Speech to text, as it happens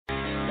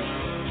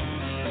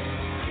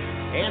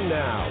And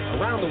now,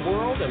 around the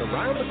world and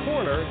around the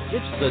corner,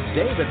 it's the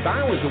David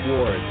Bowers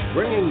Awards,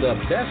 bringing the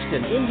best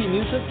in indie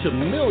music to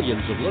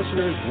millions of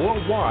listeners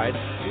worldwide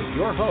with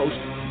your host,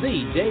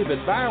 the David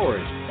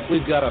Bowers.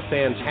 We've got a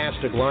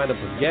fantastic lineup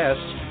of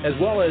guests, as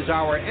well as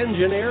our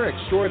engineer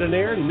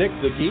extraordinaire, Nick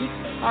the Geek,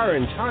 our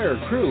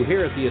entire crew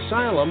here at the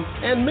Asylum,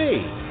 and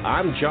me.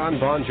 I'm John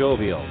Bon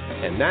Jovial.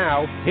 And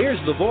now, here's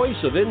the voice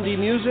of indie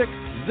music,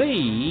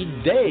 the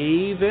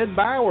David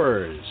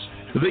Bowers.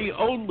 The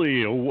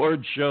only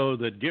award show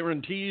that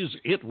guarantees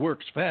it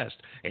works fast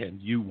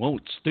and you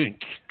won't stink.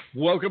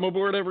 Welcome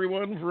aboard,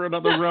 everyone, for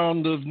another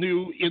round of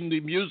new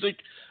indie music.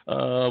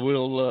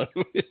 We'll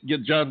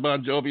get John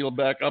Bon Jovial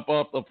back up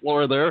off the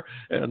floor there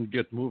and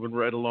get moving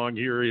right along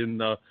here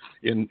in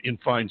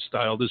fine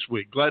style this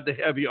week. Glad to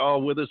have you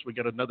all with us. We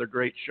got another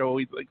great show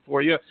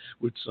for you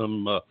with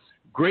some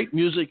great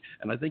music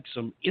and I think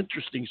some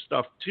interesting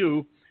stuff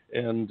too.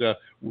 And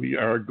we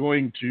are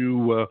going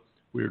to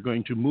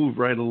move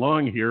right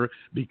along here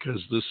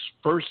because this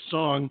first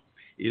song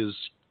is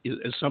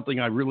something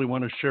I really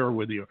want to share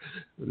with you.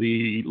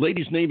 The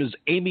lady's name is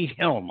Amy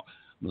Helm.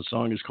 The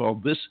song is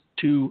called This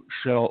Too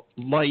Shall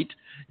Light.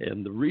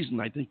 And the reason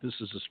I think this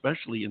is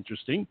especially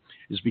interesting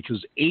is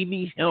because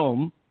Amy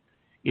Helm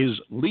is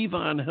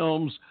Levon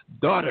Helm's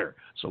daughter.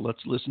 So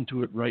let's listen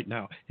to it right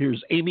now.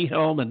 Here's Amy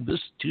Helm and This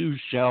Too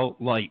Shall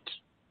Light.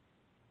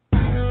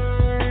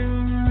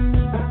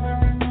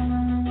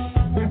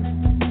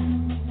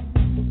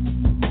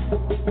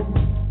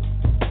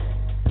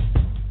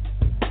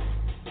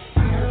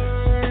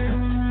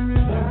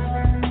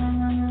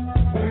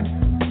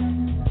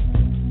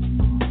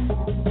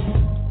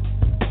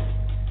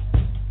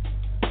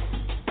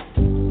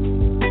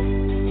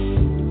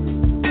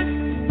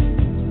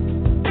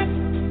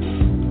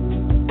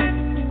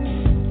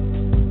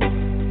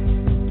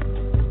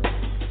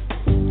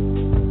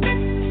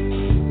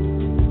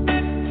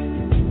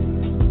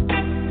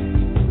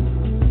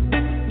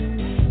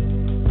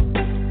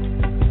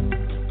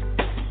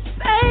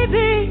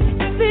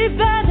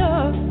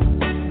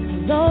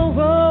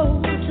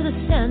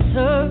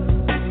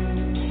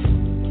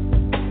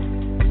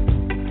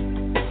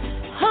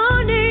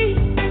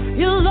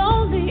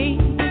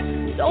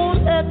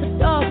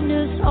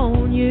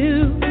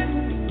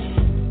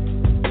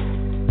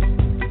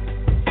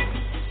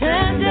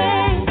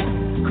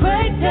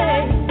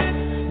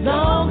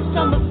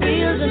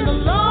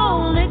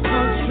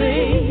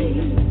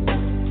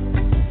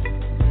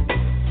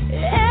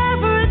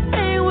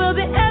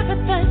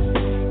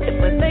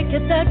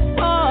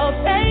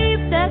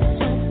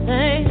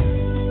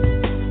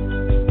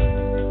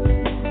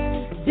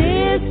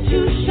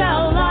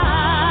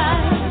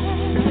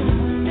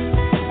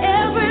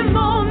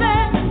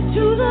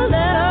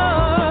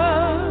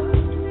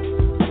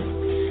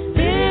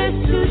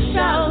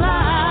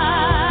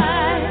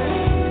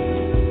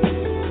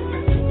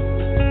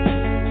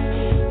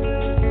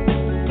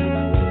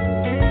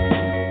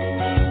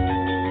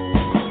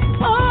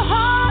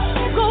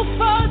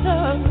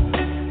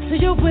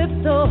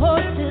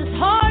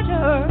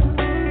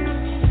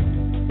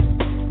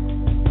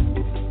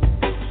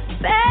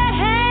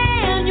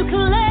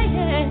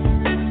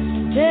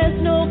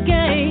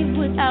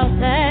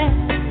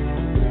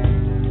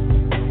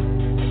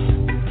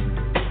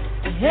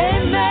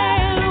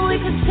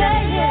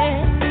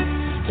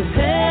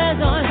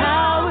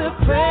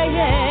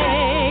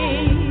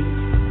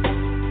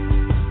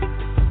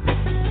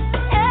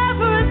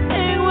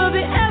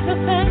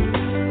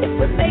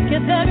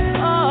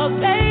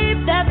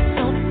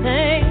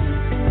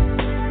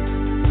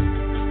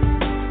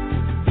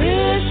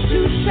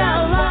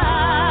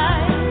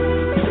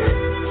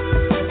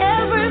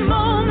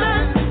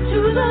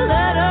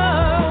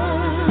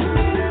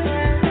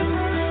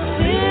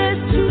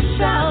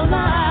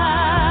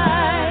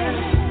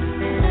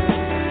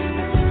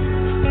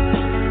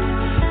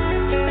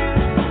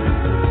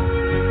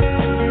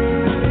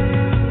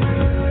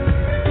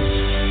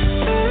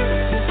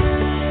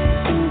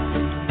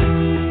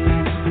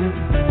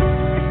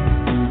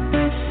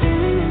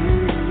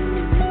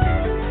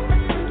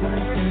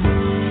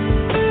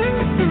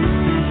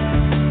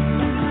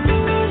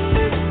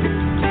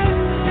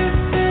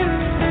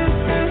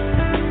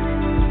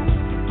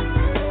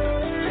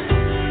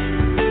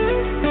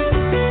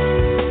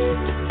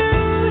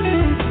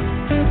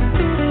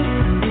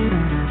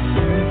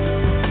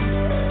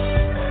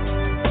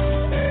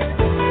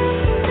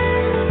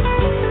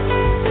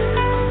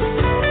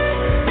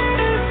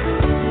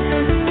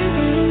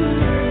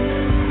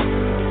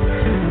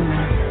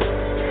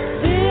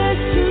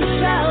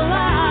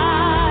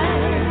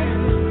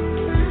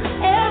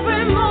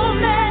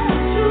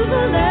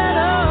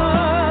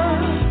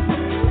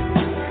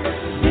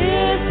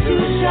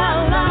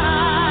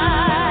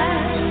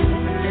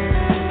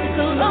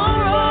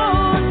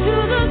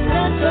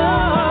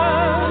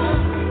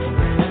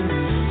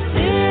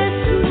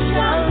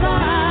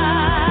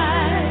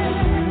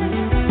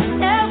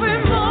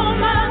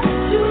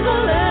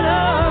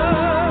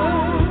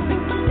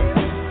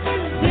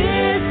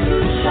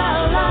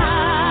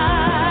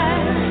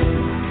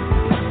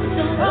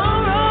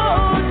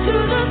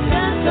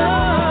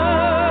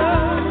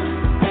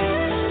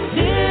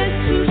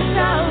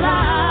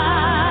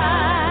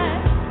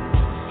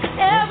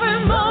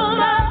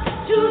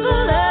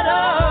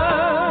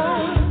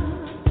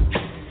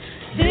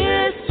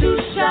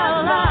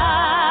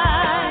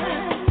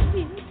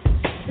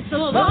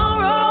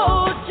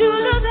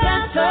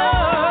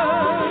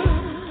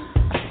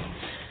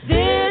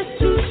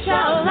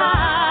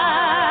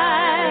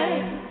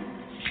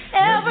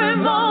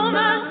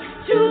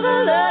 to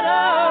the letter,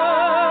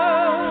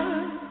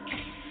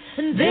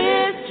 and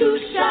this too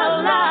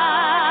shall light.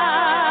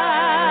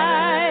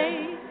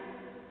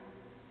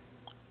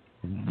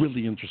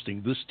 Really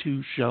interesting. This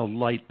too shall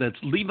light. That's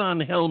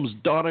Levon Helm's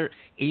daughter,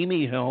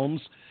 Amy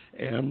Helms,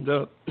 and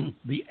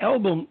the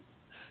album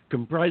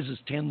comprises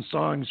 10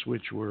 songs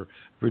which were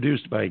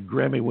produced by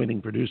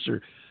Grammy-winning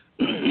producer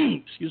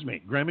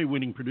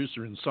Grammy-winning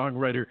producer and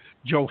songwriter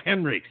Joe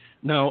Henry.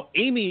 Now,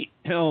 Amy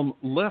Helm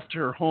left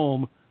her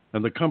home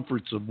and the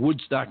comforts of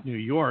Woodstock, New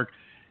York,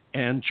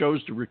 and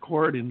chose to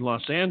record in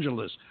Los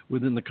Angeles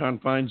within the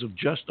confines of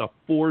just a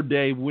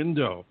 4-day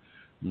window.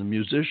 And the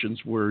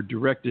musicians were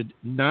directed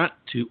not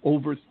to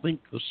overthink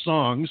the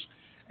songs,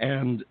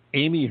 and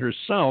Amy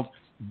herself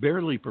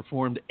barely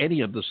performed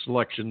any of the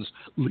selections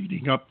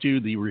leading up to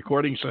the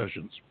recording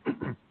sessions.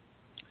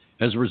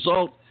 As a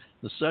result,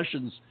 the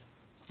sessions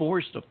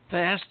forced a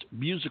fast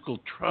musical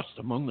trust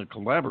among the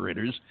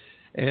collaborators,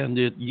 and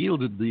it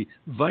yielded the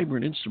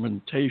vibrant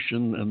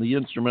instrumentation and the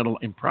instrumental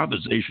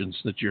improvisations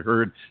that you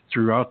heard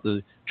throughout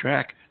the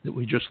track that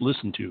we just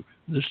listened to.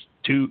 This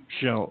too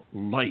shall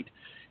light.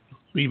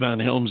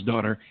 Levon Helm's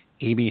daughter,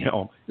 Amy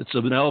Helm. It's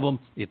an album.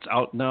 It's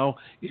out now.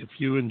 If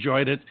you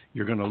enjoyed it,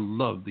 you're going to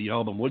love the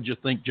album. What'd you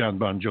think, John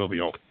Bon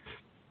Jovial?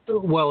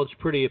 Well, it's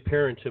pretty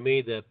apparent to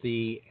me that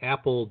the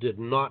apple did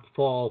not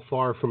fall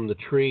far from the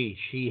tree.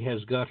 She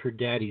has got her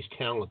daddy's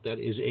talent. That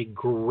is a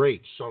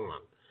great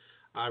song.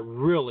 I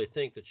really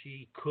think that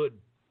she could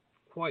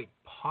quite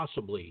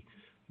possibly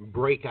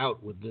break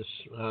out with this.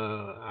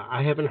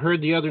 I haven't heard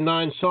the other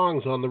 9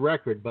 songs on the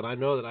record, but I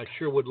know that I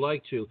sure would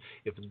like to.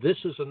 If this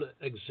is an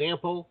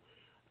example,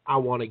 I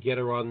want to get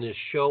her on this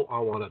show. I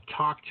want to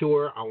talk to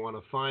her. I want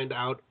to find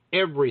out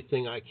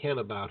everything I can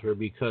about her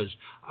because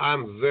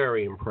I'm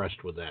very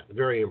impressed with that.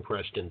 Very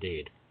impressed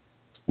indeed.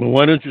 Well,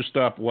 why don't you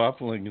stop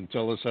waffling and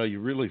tell us how you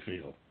really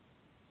feel?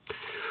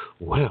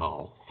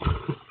 Well,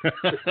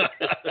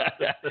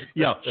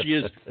 yeah,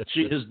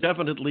 she has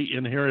definitely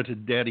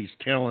inherited Daddy's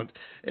talent,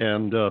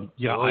 and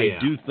I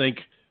do think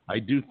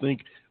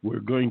we're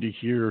going to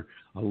hear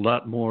a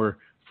lot more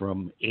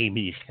from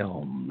Amy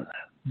Helm.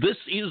 This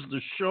is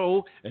the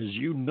show, as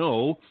you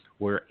know,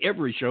 where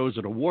every show is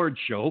an award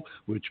show,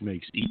 which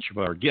makes each of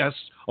our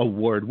guests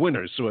award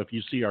winners. So if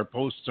you see our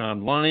posts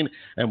online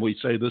and we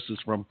say this is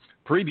from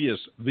previous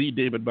The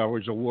David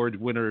Bowers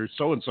Award winner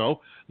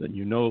so-and-so, then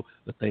you know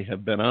that they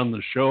have been on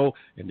the show.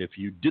 And if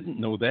you didn't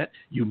know that,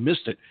 you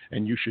missed it.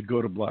 And you should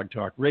go to Blog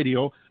Talk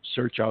Radio,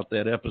 search out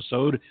that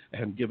episode,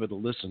 and give it a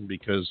listen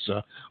because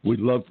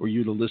we'd love for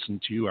you to listen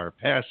to our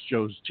past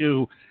shows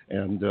too.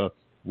 And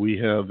we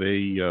have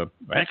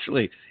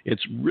actually,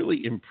 it's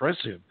really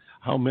impressive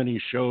how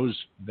many shows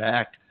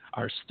back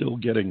are still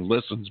getting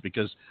listens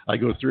because I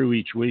go through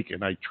each week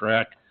and I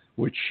track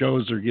which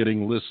shows are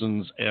getting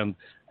listens, and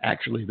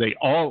actually they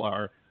all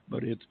are,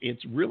 but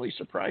it's really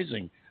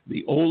surprising.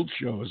 The old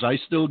shows, I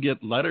still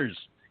get letters,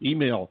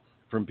 email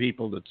from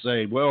people that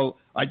say, well,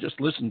 I just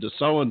listened to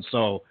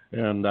so-and-so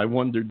and I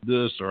wondered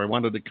this or I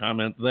wanted to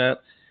comment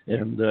that.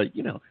 And,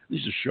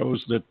 these are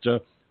shows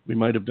that we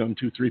might have done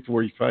 2, 3,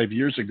 4, 5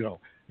 years ago.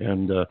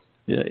 And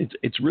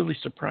it's really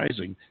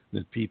surprising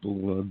that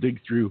people dig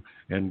through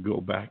and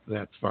go back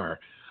that far.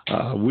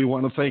 We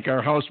want to thank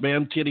our house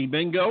band, Titty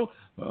Bingo.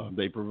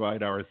 They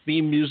provide our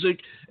theme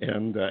music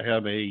and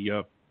have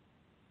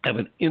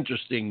an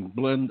interesting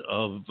blend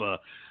of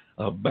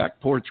back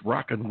porch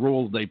rock and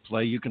roll they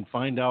play. You can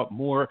find out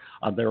more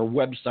on their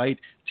website,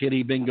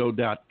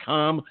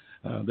 tittybingo.com.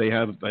 They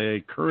have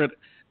a current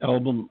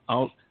album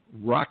out,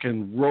 Rock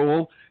and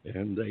Roll,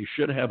 and they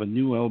should have a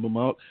new album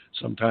out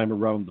sometime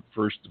around the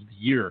first of the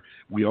year.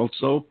 We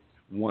also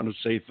want to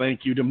say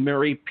thank you to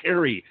Mary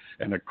Perry,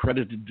 an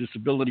accredited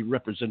disability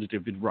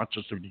representative in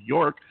Rochester, New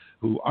York,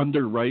 who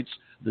underwrites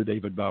the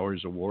David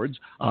Bowers Awards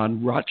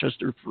on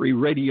Rochester Free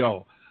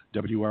Radio,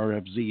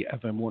 WRFZ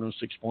FM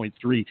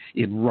 106.3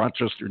 in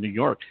Rochester, New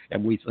York.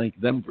 And we thank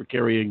them for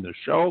carrying the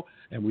show,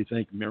 and we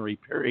thank Mary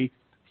Perry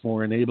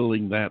for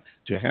enabling that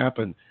to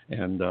happen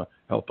and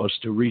help us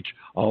to reach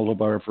all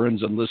of our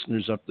friends and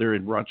listeners up there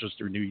in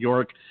Rochester, New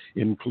York,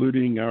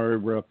 including our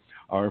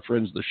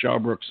friends, the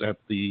Shawbrooks at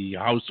the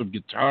House of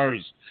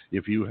Guitars.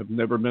 If you have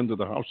never been to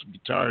the House of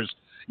Guitars,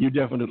 you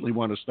definitely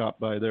want to stop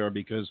by there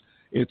because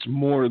it's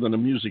more than a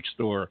music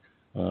store.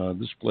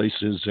 This place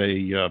is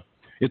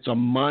it's a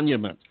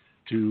monument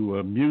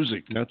to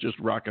music, not just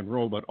rock and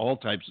roll, but all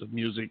types of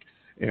music.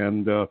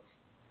 And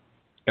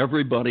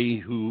everybody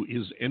who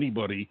is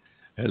anybody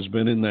has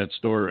been in that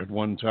store at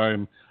one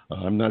time.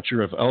 I'm not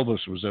sure if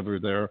Elvis was ever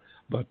there,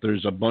 but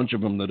there's a bunch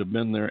of them that have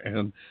been there,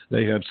 and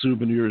they have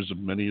souvenirs of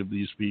many of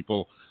these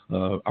people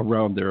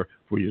around there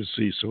for you to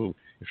see. So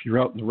if you're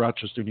out in the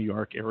Rochester, New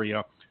York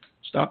area,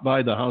 stop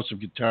by the House of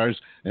Guitars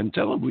and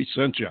tell them we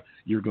sent you.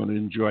 You're going to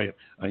enjoy it.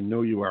 I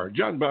know you are.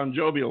 John Bon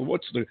Jovial,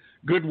 what's the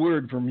good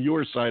word from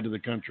your side of the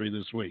country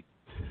this week?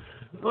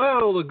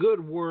 Well, the good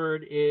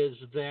word is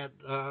that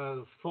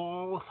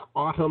fall,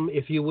 autumn,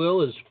 if you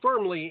will, is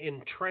firmly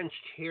entrenched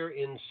here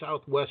in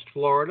southwest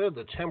Florida.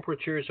 The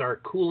temperatures are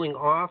cooling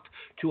off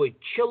to a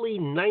chilly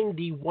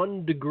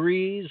 91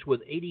 degrees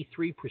with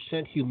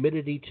 83%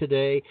 humidity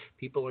today.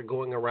 People are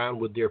going around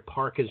with their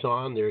parkas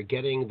on. They're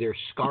getting their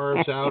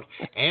scarves out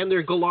and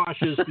their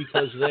galoshes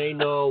because they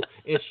know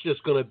it's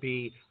just going to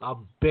be a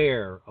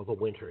bear of a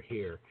winter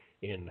here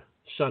in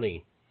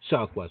sunny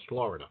southwest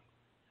Florida.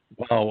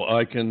 Wow,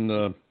 I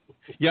can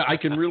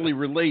really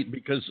relate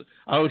because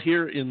out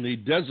here in the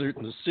desert,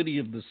 in the city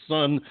of the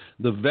sun,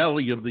 the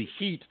valley of the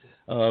heat,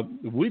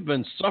 we've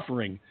been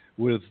suffering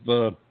with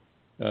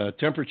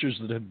temperatures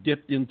that have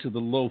dipped into the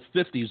low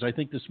 50s. I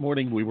think this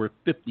morning we were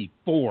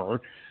 54,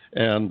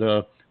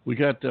 and we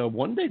got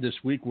one day this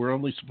week we're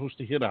only supposed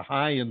to hit a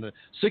high in the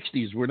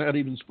 60s. We're not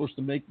even supposed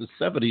to make the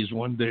 70s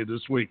one day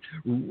this week.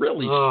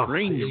 Really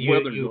strange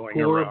weather you going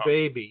poor around.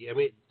 Baby. I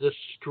mean, the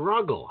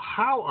struggle.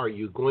 How are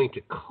you going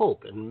to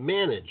cope and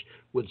manage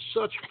with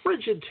such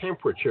frigid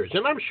temperatures?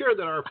 And I'm sure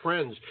that our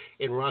friends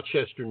in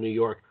Rochester, New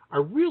York,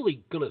 are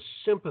really going to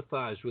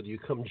sympathize with you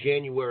come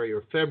January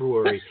or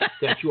February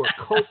that you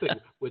are coping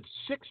with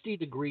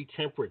 60-degree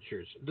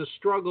temperatures. The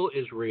struggle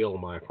is real,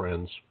 my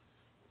friends.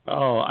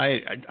 Oh,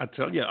 I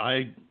tell you,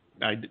 I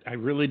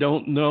really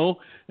don't know.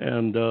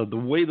 And the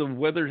way the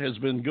weather has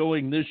been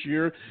going this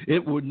year,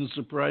 it wouldn't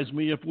surprise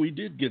me if we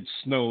did get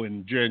snow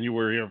in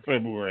January or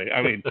February.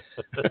 I mean,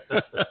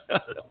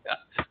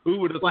 who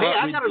would have thought? Hey,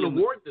 I got an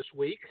award this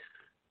week.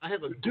 I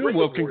have a great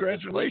award.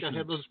 Congratulations.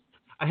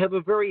 I have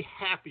a very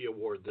happy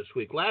award this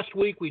week. Last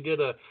week we did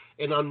an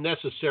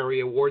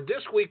unnecessary award.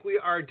 This week we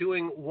are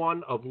doing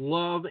one of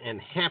love and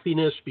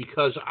happiness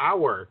because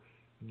our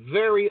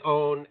very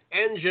own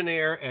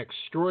engineer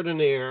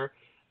extraordinaire,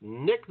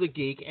 Nick the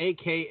Geek,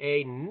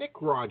 a.k.a. Nick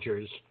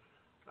Rogers,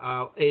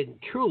 a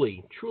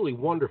truly, truly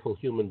wonderful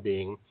human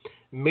being,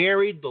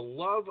 married the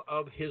love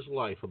of his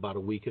life about a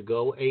week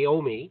ago,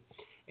 Amy,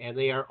 and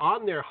they are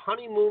on their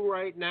honeymoon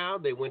right now.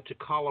 They went to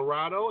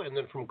Colorado, and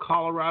then from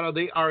Colorado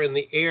they are in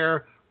the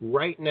air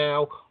right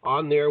now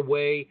on their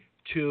way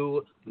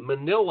to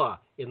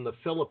Manila in the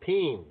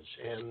Philippines,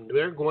 and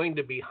they're going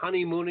to be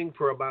honeymooning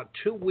for about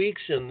 2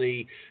 weeks in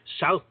the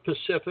South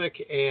Pacific,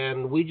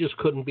 and we just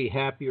couldn't be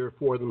happier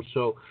for them.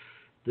 So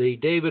the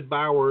David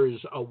Bowers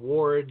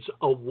Awards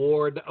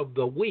Award of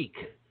the Week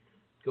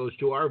goes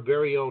to our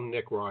very own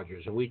Nick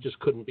Rogers, and we just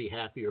couldn't be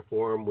happier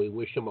for him. We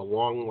wish him a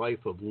long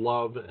life of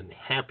love and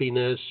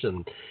happiness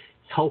and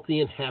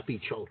healthy and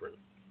happy children,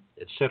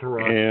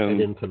 etc.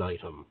 and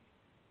infinitum.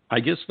 I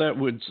guess that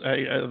would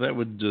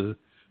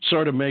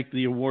sort of make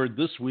the award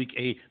this week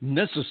a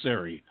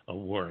necessary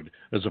award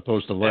as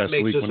opposed to last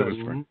week when it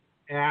was fun.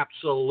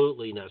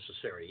 Absolutely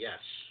necessary, yes.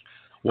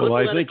 Well,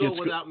 I think it's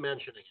without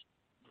mentioning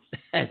it.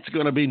 It's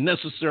going to be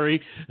necessary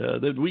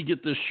that we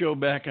get this show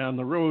back on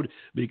the road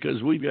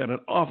because we've got an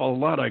awful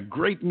lot of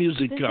great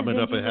music coming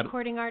up ahead. This is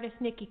recording artist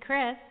Nikki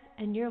Chris,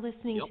 and you're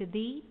listening to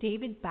The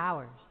David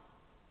Bowers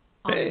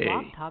on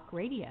Blog Talk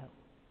Radio.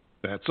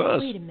 That's us.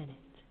 Wait a minute.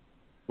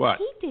 What?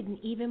 He didn't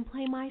even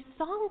play my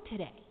song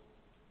today.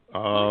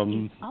 What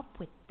is up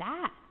with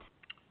that?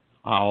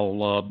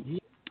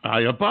 I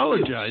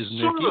apologize,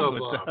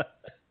 Nikki.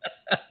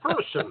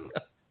 Person.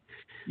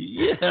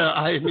 Yeah,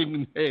 I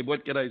mean, hey,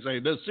 what can I say?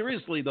 No,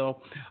 seriously,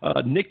 though,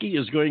 Nikki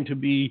is going to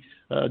be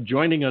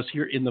joining us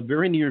here in the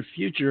very near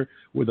future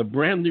with a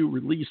brand new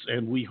release,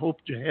 and we hope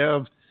to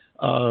have,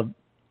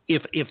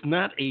 if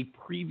not a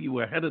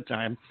preview ahead of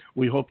time,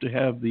 we hope to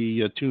have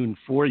the tune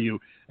for you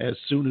as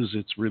soon as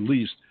it's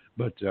released.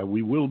 But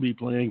we will be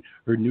playing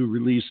her new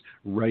release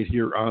right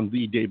here on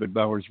the David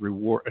Bowers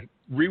Rewards.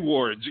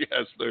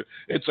 Yes,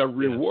 it's a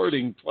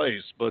rewarding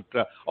place, but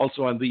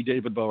also on the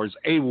David Bowers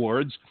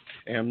Awards.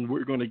 And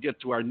we're going to get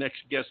to our next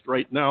guest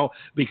right now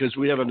because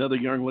we have another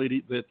young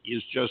lady that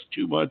is just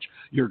too much.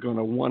 You're going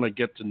to want to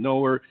get to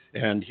know her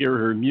and hear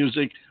her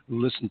music,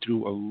 listen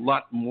to a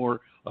lot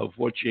more of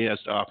what she has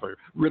to offer.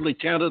 Really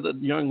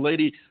talented young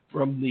lady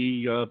from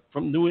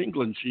New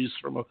England. She's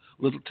from a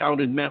little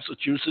town in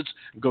Massachusetts,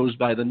 goes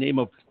by the name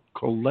of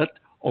Colette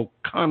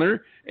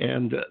O'Connor,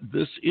 and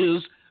this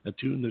is a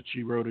tune that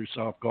she wrote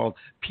herself called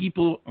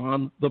People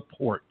on the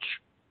Porch.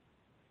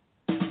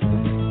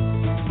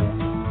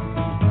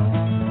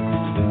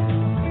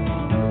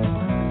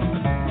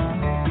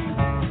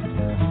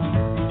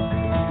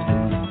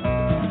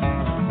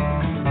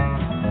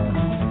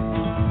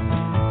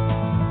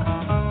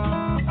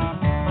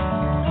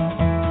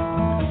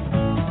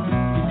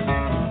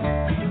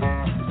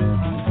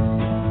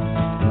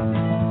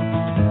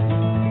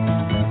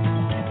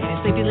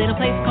 Little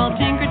place called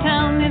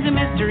Tinkertown is a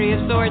mystery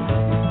of sorts.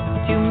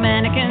 Two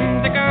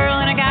mannequins, a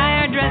girl and a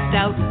guy, are dressed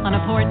out on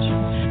a porch.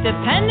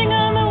 Depending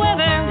on the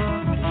weather,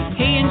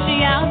 he and she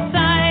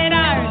outside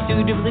are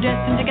suitably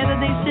dressed, and together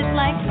they sit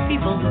like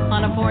people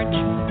on a porch.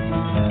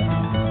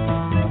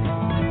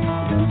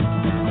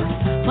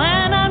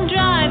 When I'm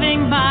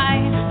driving by,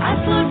 I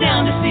slow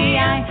down to see,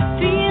 I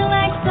feel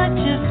like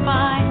such a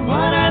spy.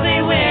 What are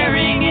they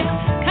wearing? It's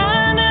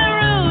kinda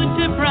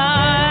rude to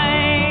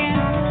pry.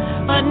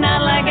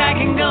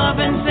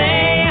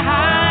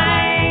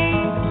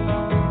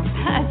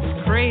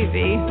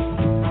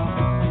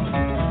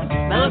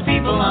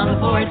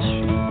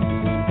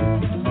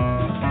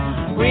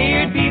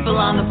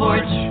 people on the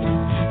porch.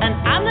 And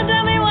I'm the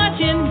dummy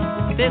watching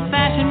this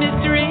fashion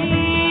mystery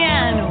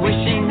and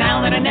wishing now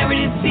that I never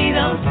did see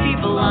those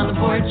people on the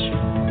porch.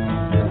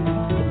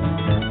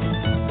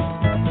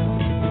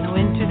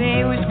 Winter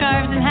they wear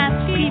scarves and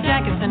hats, pea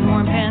jackets and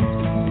warm pants.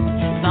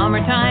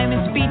 Summertime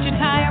in speech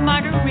attire,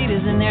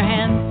 margaritas in their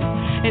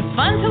hands. It's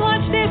fun to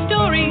watch their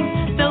story,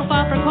 soap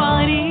opera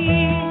quality.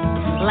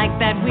 Like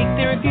that week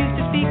they refused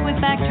to speak with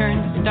back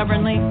turned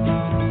stubbornly.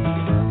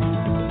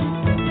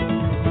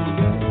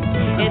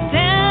 It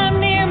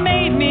damn near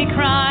made me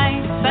cry,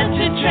 such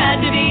a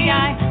tragedy.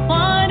 I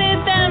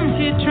wanted them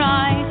to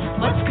try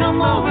what's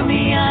come over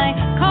me. I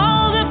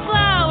called a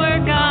flower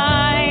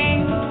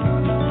guy,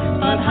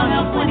 but hung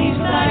up when he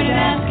started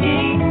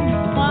asking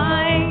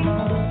why.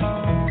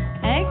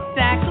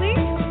 Exactly.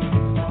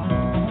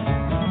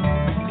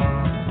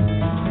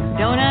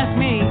 Don't ask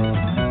me.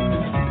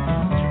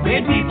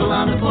 Weird people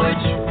on the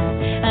porch,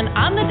 and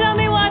I'm the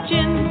dummy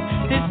watching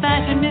this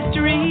fashion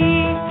mystery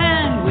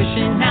and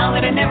wishing now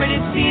that I never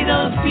did see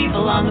those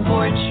people on the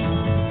porch.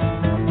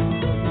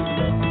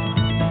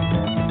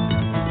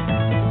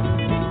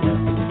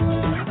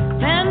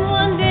 Then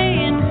one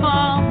day in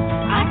fall,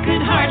 I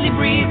could hardly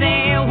breathe.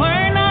 They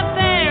were not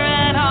there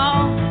at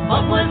all.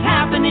 What was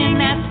happening?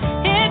 That's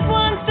it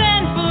once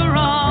and for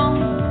all.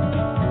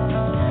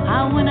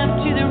 I went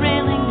up to the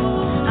railing.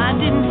 I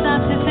didn't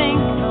stop to think,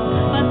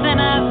 but then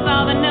I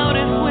saw the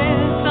notice with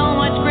so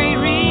much great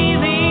relief.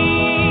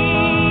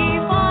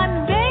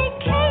 On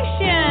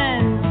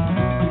vacation.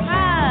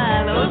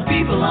 Those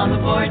people on the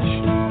porch.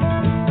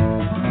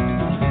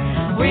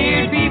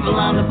 Weird people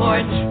on the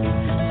porch.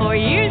 For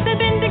years they've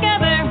been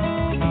together,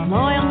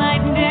 loyal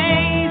night and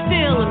day.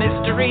 Still a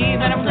mystery,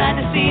 but I'm glad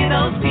to see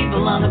those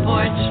people on the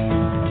porch.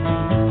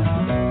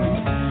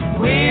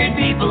 Weird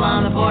people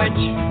on the porch.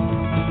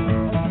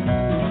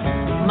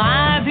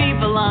 My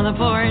people on the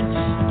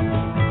porch.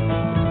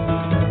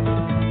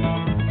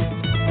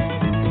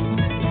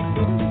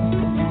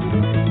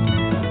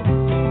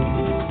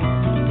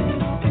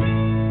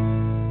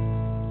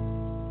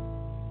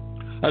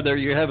 There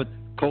you have it.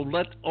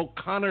 Colette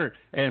O'Connor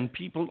and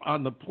People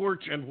on the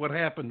Porch. And what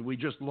happened? We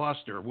just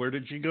lost her. Where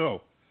did she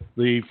go?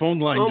 The phone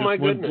line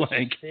went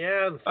blank.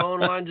 Yeah, the phone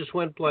line just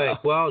went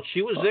blank. Well,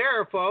 she was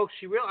there, folks.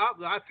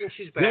 I think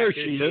she's back. There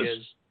she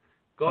is.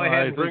 Go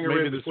ahead and bring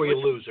her in before you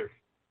lose her.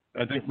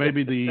 I think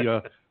maybe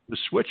the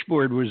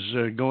switchboard was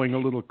going a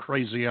little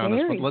crazy on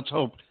us, but let's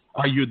hope.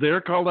 Are you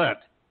there,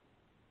 Colette?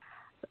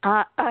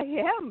 I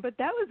am, but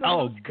that was a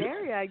little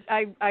scary.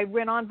 I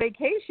went on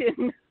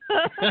vacation.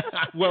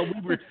 Well,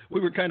 we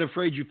were kind of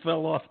afraid you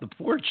fell off the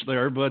porch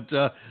there, but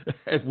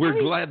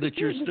we're glad that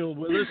you're still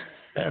with us.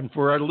 And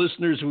for our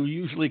listeners who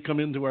usually come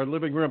into our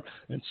living room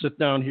and sit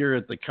down here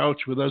at the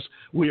couch with us,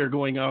 we are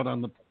going out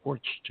on the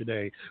porch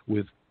today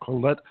with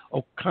Colette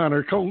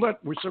O'Connor. Colette,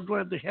 we're so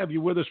glad to have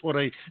you with us. What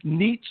a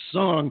neat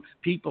song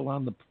People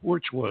on the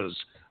Porch was.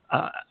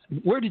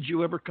 Where did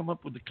you ever come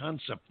up with the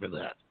concept for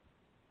that?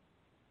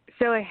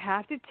 So I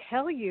have to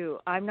tell you,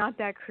 I'm not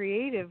that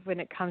creative when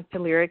it comes to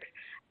lyrics.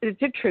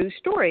 It's a true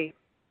story.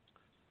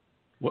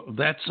 Well,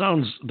 that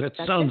sounds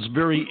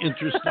very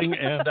interesting,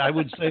 and I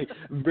would say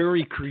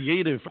very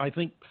creative. I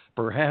think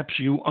perhaps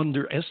you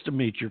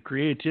underestimate your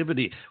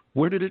creativity.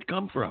 Where did it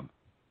come from?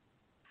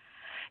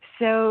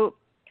 So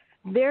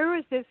there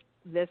was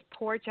this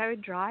porch I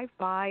would drive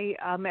by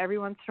every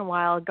once in a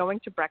while, going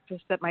to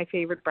breakfast at my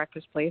favorite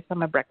breakfast place.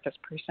 I'm a breakfast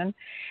person,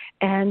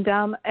 and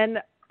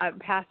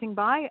passing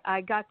by,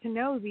 I got to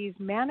know these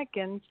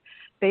mannequins.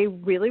 They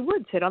really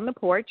would sit on the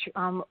porch.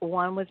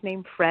 One was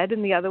named Fred,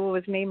 and the other one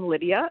was named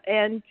Lydia.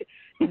 And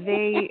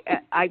they,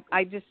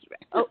 I just,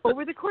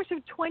 over the course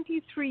of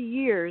 23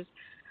 years,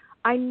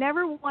 I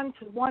never once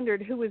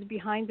wondered who was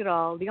behind it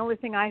all. The only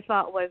thing I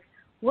thought was,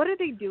 what are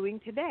they doing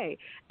today?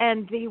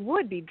 And they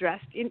would be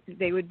dressed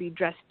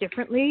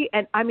differently.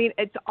 And I mean,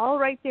 it's all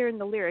right there in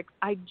the lyrics.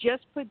 I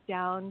just put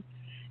down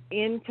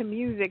into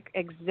music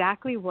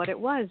exactly what it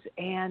was.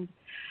 And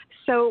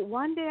so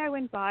one day I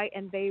went by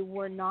and they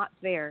were not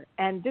there.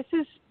 And this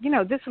is,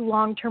 this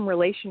long-term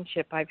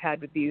relationship I've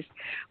had with these,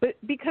 but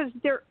because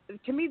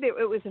to me,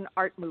 it was an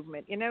art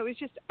movement. It was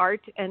just art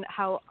and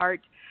how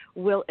art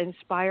will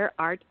inspire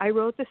art. I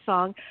wrote the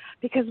song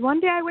because one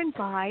day I went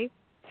by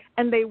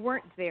and they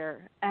weren't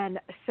there. And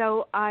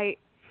so I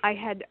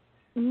had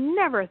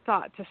never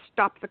thought to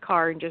stop the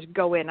car and just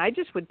go in. I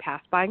just would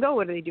pass by and go,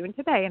 what are they doing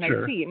today? And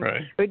I'd see, and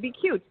it would be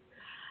cute.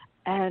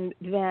 And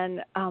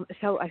then,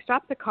 so I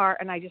stopped the car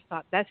and I just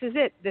thought, this is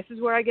it. This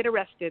is where I get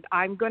arrested.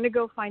 I'm going to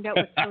go find out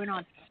what's going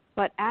on.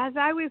 But as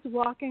I was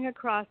walking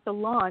across the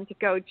lawn to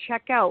go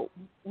check out,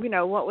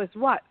 what was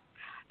what,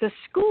 the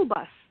school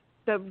bus,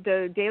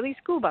 the daily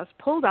school bus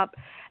pulled up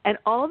and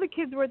all the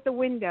kids were at the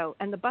window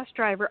and the bus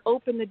driver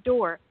opened the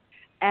door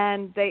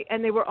and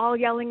they were all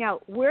yelling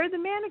out, where are the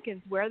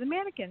mannequins? Where are the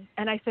mannequins?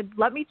 And I said,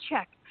 let me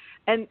check.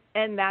 And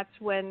that's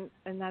when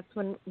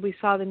we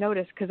saw the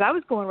notice, because I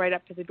was going right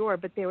up to the door,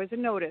 but there was a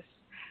notice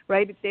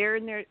right there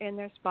in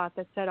their spot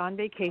that said on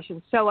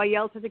vacation. So I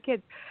yelled to the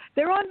kids,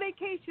 they're on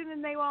vacation,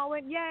 and they all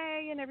went,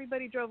 yay, and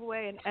everybody drove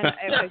away. And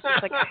I was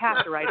just like, I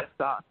have to write a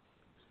song.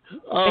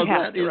 Oh, I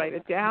have to write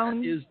it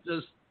down. That is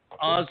just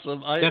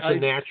awesome. That's a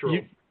natural.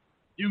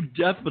 You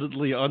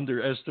definitely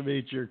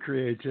underestimate your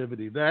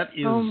creativity. That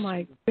is. Oh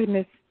my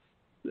goodness.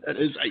 That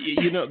is,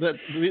 that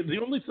the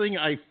only thing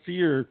I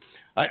fear.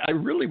 I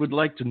really would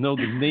like to know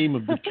the name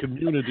of the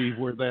community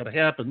where that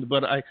happened,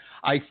 but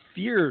I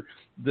fear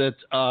that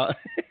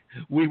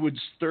we would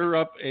stir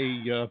up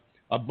a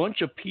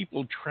bunch of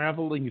people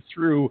traveling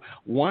through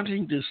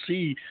wanting to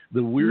see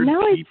the weird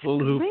people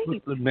who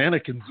put the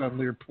mannequins on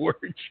their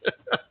porch.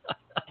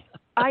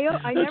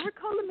 I never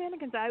call them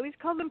mannequins. I always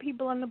call them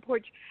people on the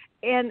porch,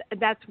 and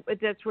that's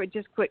what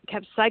just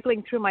kept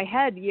cycling through my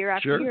head year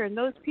after year. And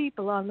those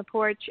people on the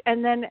porch,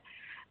 and then,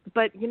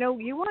 but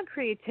you want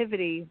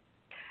creativity.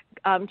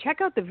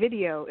 Check out the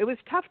video. It was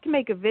tough to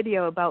make a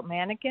video about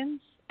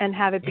mannequins and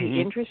have it be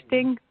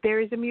interesting. There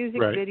is a music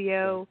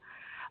video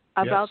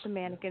about the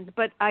mannequins,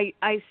 but I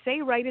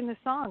say right in the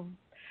song,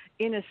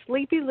 in a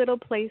sleepy little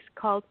place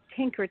called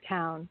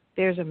Tinkertown,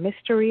 there's a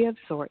mystery of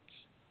sorts.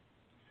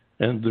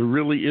 And there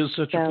really is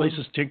such a place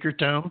as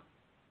Tinkertown?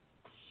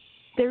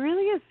 There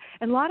really is.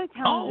 And a lot of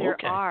towns there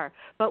are.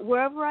 But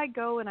wherever I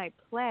go and I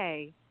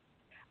play,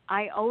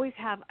 I always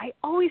have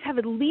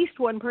at least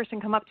one person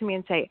come up to me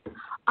and say,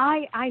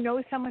 I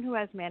know someone who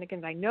has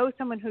mannequins. I know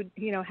someone who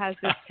has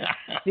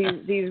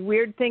these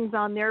weird things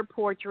on their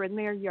porch or in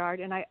their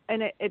yard. And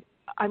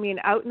I mean,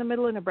 out in the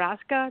middle of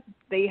Nebraska,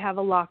 they have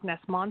a Loch Ness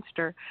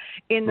monster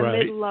in the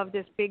middle of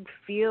this big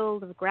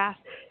field of grass.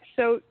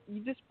 So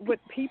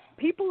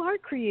people are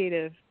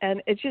creative,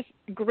 and it's just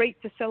great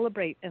to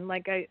celebrate. And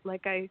like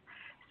I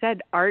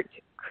said, art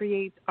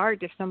creates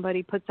art. If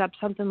somebody puts up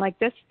something like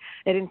this,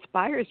 it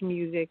inspires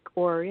music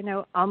or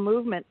a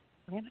movement.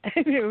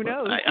 Who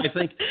knows?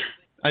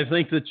 I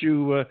think that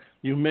you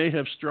may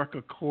have struck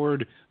a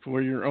chord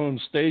for your own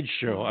stage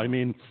show. I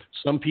mean,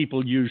 some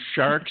people use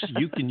sharks.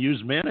 You can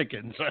use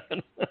mannequins.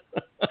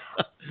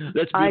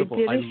 That's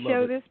beautiful. I did a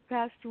show this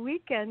past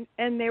weekend,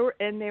 and there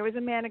was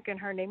a mannequin.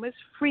 Her name was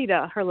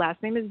Frida. Her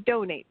last name is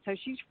Donate. So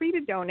she's free to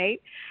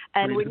donate.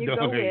 And when you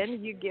go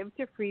in, you give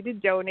to Free to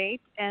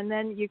Donate, and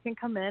then you can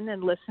come in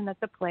and listen at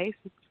the place.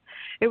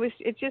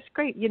 It's just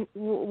great.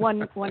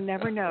 One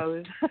never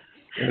knows.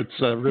 It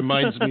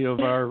reminds me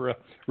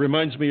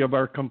of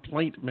our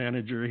complaint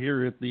manager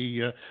here at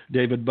the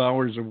David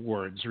Bowers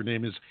Awards. Her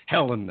name is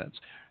Helen.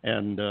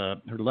 And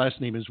her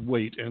last name is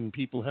Waite. And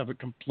people have a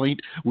complaint,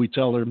 we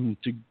tell them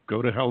to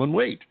go to Helen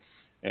Waite.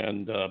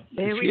 And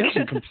she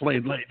hasn't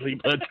complained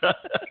lately, but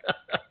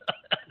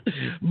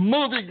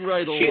moving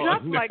right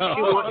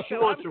along. She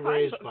wants a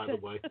raise, by the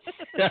way.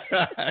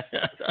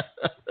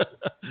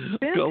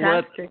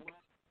 Fantastic.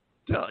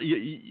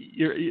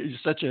 You're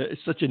such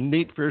a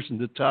neat person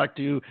to talk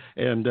to,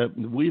 and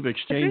we've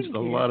exchanged a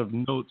lot of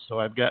notes, so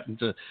I've gotten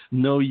to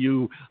know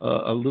you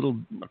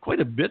quite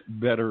a bit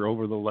better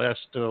over the last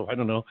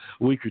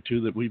week or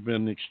two that we've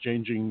been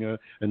exchanging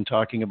and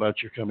talking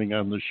about your coming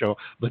on the show.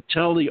 But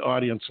tell the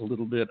audience a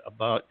little bit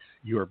about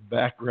your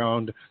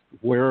background,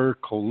 where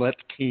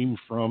Colette came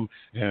from,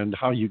 and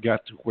how you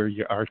got to where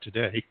you are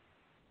today.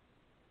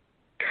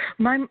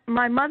 My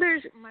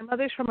mother's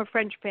from a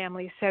French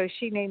family, so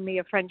she named me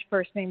a French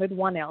first name with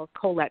one L,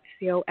 Colette,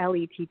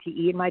 Colette,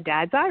 and my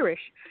dad's Irish.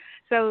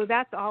 So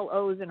that's all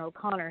O's and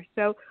O'Connor.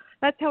 So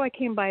that's how I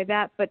came by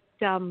that. But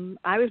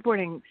I was born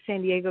in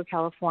San Diego,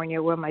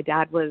 California, where my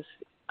dad was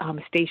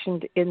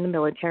stationed in the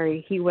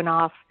military. He went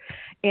off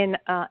in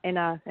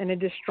a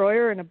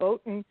destroyer and a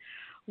boat, and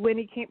when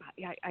he came,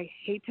 I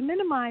hate to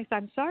minimize.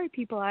 I'm sorry,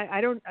 people. I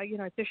don't,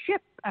 it's a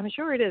ship. I'm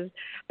sure it is.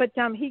 But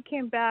he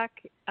came back,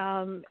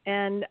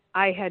 and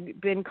I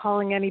had been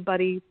calling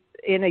anybody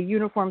in a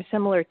uniform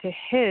similar to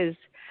his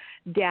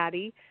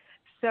daddy.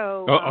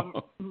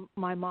 So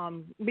my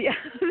mom appreciated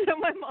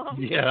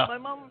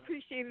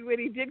when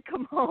he did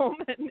come home,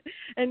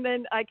 and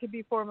then I could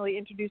be formally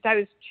introduced. I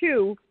was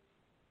 2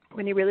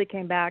 when he really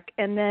came back,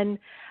 and then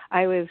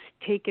I was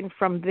taken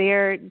from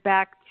there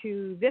back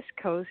to this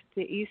coast,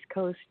 the East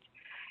Coast,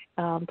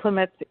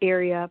 Plymouth,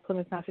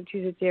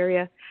 Massachusetts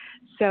area.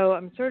 So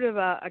I'm sort of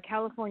a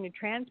California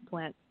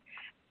transplant,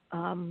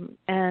 and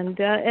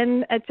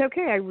it's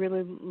okay. I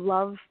really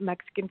love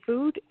Mexican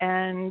food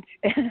and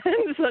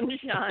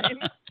sunshine.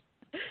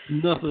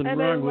 Nothing and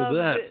wrong with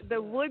that.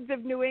 The woods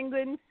of New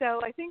England. So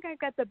I think I've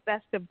got the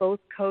best of both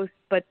coasts,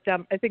 but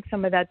I think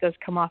some of that does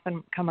come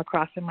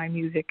across in my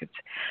music. It's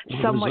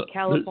somewhat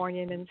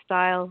Californian in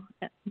style,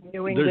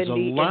 New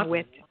Englandy in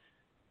wit.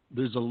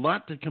 There's a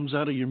lot that comes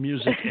out of your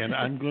music, and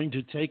I'm going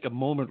to take a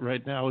moment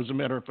right now. As a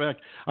matter of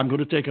fact, I'm going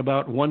to take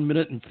about 1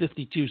 minute and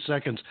 52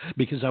 seconds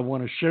because I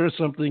want to share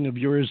something of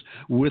yours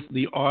with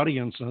the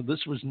audience. Now,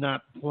 this was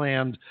not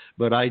planned,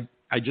 but I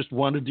just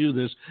want to do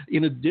this.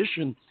 In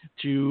addition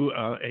to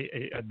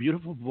a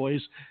beautiful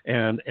voice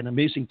and an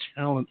amazing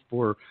talent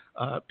for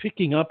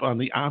picking up on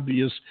the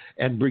obvious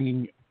and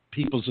bringing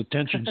people's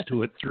attentions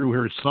to it through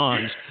her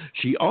songs,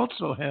 she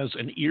also has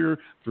an ear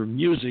for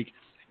music.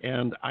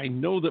 And I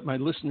know that my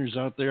listeners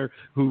out there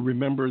who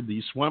remember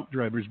the Swamp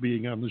Drivers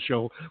being on the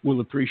show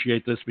will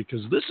appreciate this,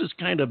 because this is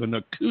kind of an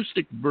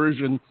acoustic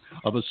version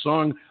of a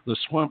song the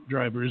Swamp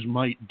Drivers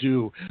might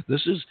do.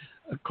 This is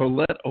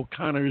Colette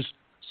O'Connor's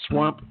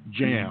Swamp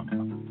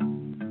Jam.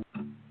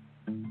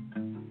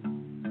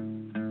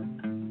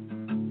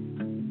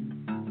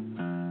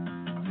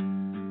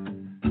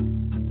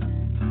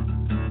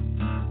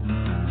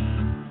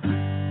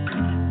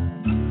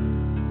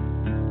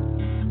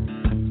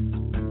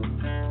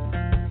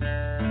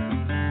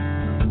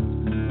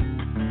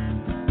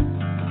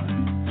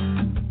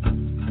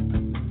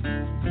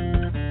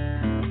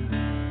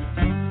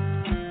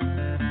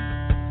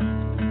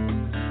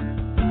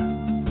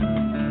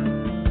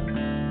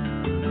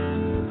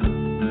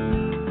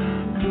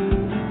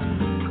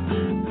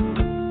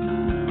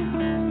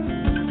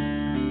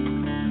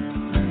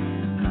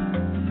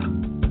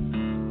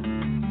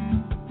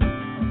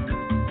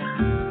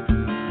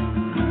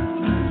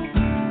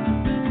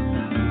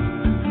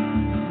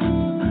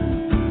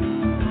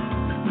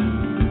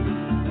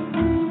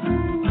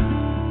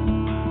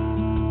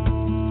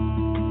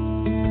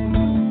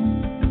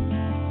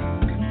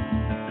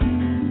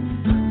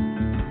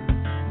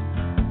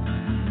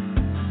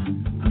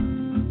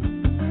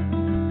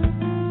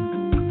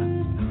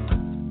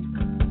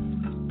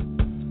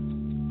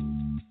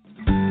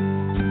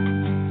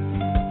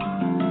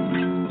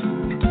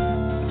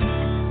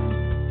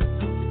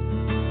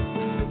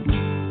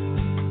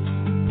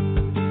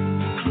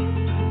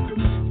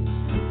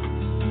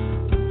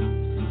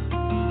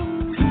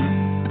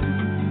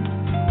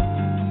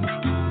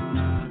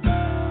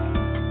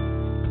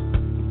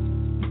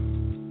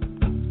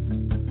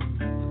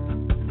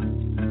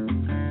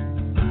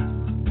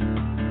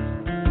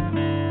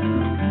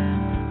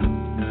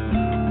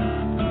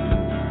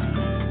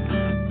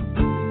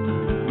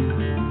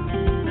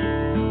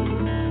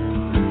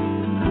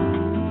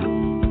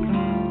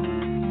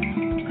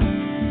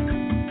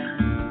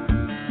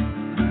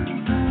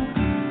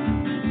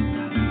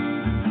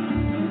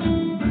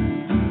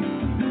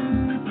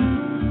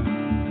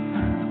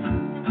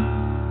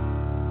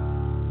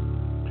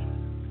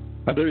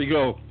 There you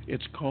go.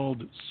 It's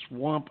called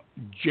Swamp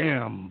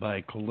Jam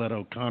by Colette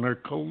O'Connor.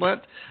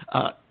 Colette,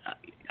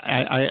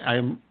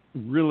 I'm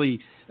really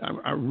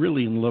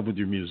in love with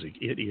your music.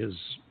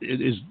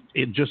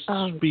 It just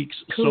speaks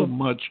so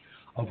much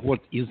of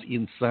what is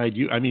inside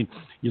you. I mean,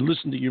 you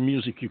listen to your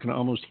music, you can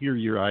almost hear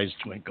your eyes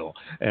twinkle.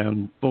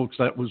 And folks,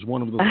 that was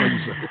one of the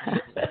things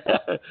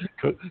that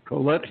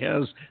Colette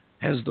has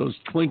those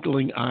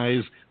twinkling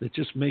eyes that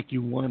just make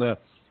you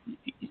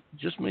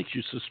just makes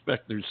you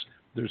suspect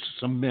there's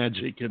some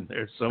magic in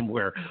there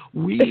somewhere.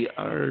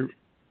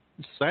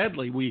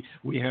 Sadly, we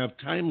have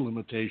time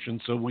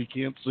limitations, so we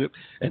can't sit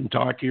and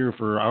talk here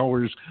for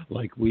hours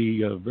like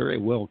we very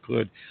well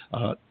could.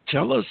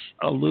 Tell us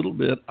a little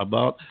bit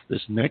about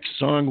this next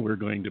song we're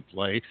going to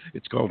play.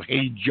 It's called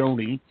Hey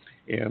Joni,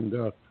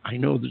 and I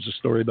know there's a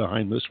story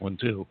behind this one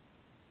too.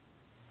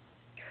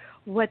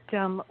 What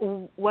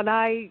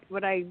I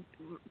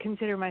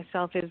consider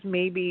myself is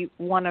maybe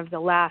one of the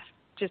last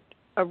just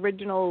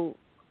original,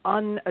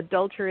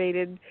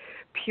 unadulterated,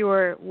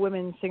 pure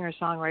women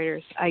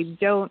singer-songwriters. I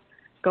don't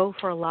go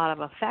for a lot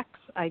of effects.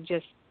 I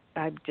just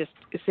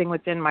sing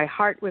within my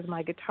heart with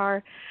my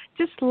guitar,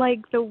 just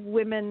like the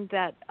women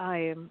that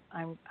I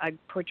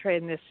portray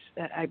in this.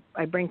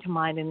 I bring to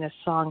mind in this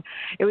song.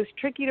 It was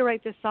tricky to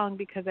write this song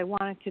because I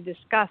wanted to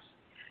discuss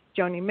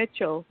Joni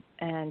Mitchell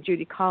and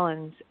Judy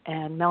Collins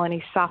and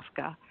Melanie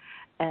Safka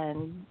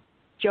and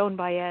Joan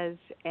Baez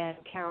and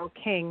Carole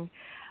King,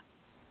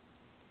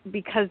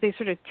 because they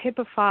sort of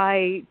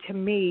typify to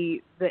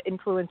me the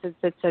influences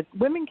that said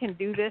women can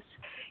do this.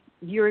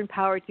 You're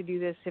empowered to do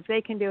this. If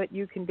they can do it,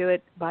 you can do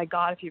it. By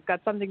God, if you've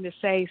got something to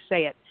say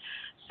it.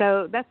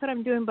 So that's what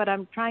I'm doing, but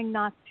I'm trying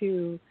not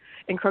to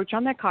encroach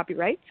on their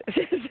copyrights.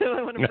 So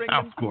I want to bring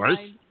them to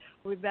mind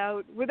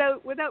without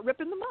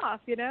ripping them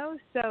off, you know.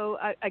 So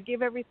I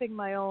give everything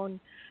my own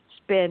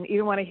spin.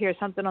 Even when I hear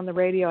something on the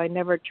radio, I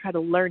never try to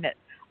learn it.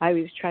 I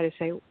always try to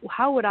say,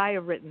 how would I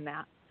have written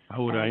that?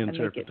 How would I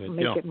interpret it?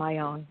 Make it my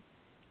own.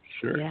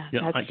 Sure. Yeah,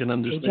 I can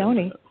understand. Hey,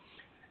 Joni. That.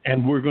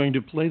 And we're going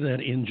to play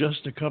that in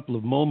just a couple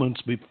of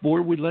moments.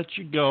 Before we let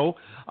you go,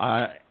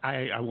 I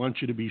want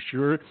you to be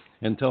sure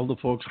and tell the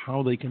folks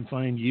how they can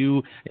find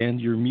you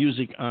and your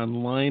music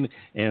online.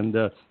 And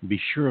be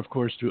sure, of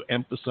course, to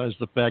emphasize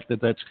the fact that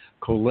that's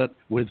Colette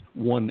with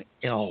one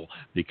L,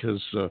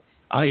 because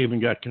I even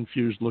got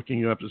confused looking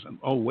you up and said,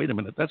 oh, wait a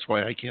minute, that's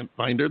why I can't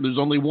find her. There's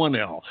only one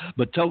L.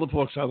 But tell the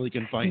folks how they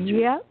can find you.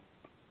 Yeah.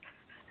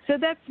 So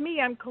that's me.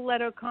 I'm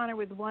Colette O'Connor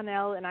with one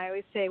L, and I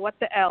always say, what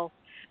the L?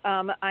 I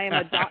am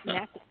a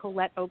 .net,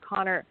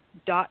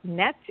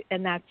 ColetteO'Connor.net,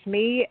 and that's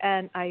me.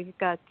 And I've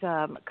got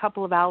a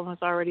couple of albums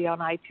already on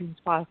iTunes,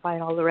 Spotify,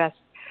 and all the rest.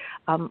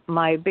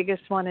 My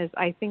biggest one is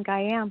I Think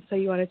I Am, so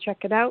you want to check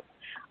it out.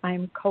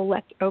 I'm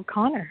Colette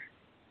O'Connor,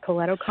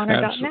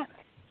 ColetteO'Connor.net.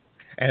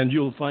 And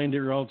you'll find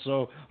her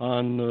also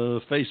on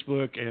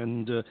Facebook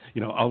and,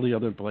 all the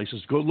other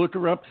places. Go look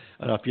her up.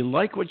 If you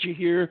like what you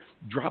hear,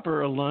 drop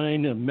her a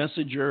line, a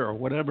message her, or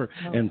whatever,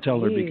 and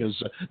tell her,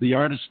 because the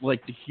artists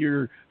like to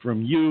hear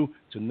from you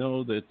to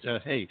know that,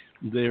 hey,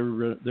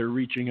 they're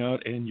reaching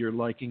out and you're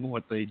liking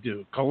what they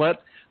do.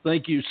 Colette,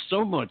 thank you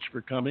so much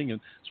for coming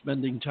and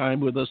spending time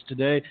with us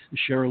today.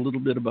 Share a little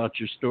bit about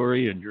your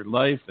story and your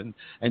life and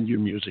your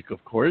music,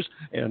 of course.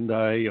 And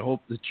I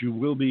hope that you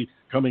will be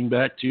coming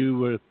back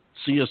to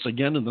see us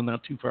again in the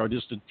not too far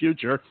distant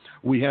future.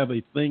 We have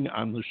a thing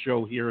on the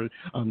show here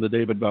on the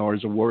David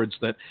Bowers Awards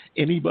that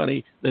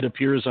anybody that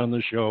appears on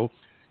the show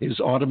is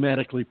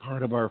automatically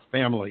part of our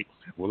family.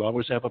 We'll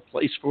always have a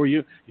place for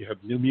you. You have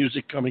new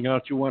music coming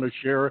out you want to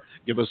share,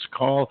 give us a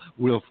call.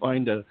 We'll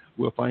find a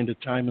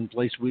time and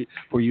place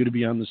for you to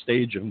be on the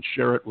stage and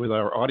share it with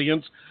our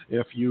audience.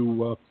 If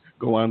you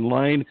go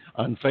online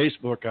on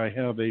Facebook, I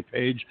have a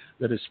page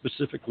that is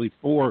specifically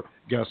for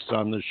guests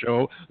on the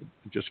show.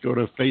 Just go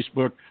to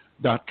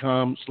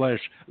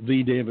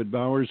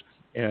facebook.com/TheDavidBowers,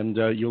 and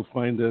you'll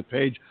find the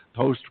page.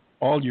 Post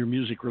all your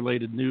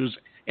music-related news,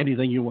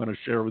 anything you want to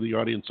share with the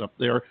audience up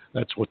there.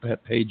 That's what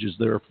that page is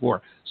there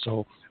for.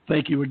 So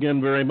thank you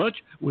again very much.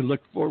 We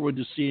look forward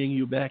to seeing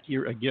you back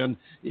here again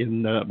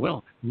in,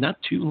 not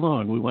too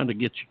long. We want to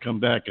get you come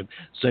back and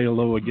say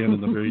hello again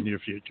in the very near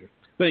future.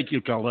 Thank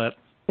you, Colette.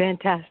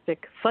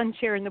 Fantastic. Fun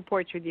sharing the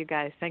porch with you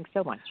guys. Thanks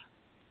so much.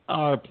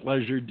 Our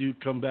pleasure. Do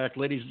come back.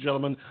 Ladies and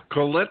gentlemen,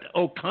 Colette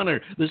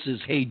O'Connor. This is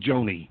Hey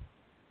Joni.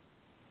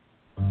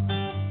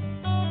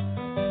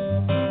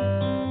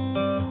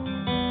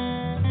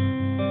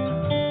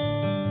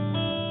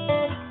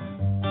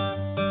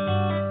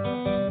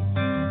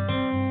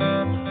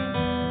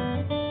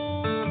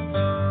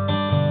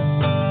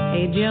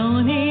 Hey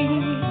Joni,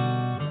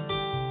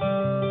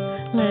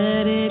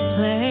 let it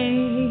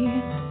play.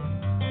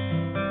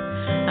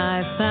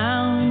 I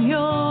found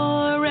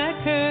your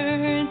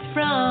records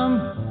from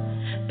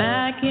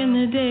back in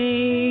the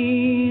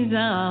days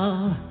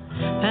of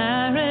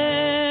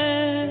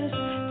Paris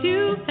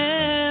to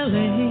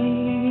LA.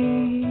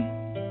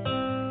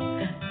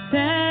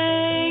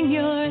 Sang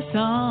your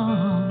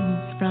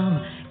songs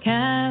from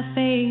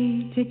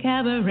cafe to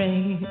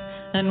cabaret,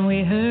 and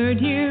we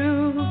heard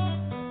you.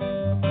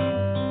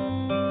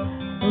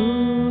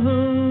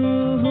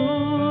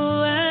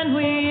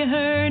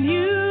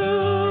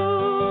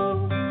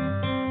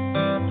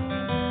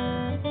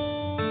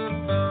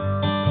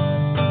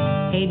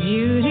 Hey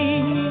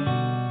Judy,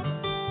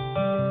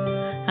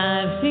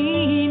 I've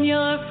seen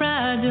your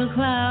fragile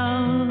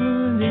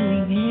clouds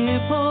in the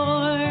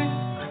airport,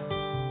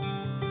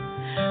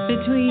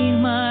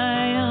 between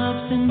my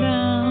ups and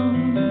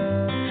downs,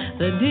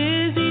 the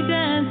dizzy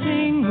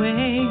dancing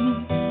way,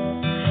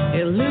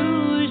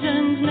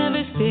 illusions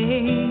never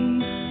stay.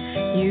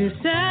 You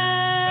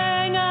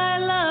sang I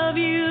love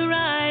you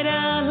right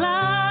out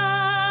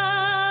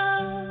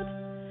loud,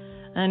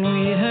 and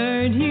we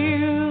heard you.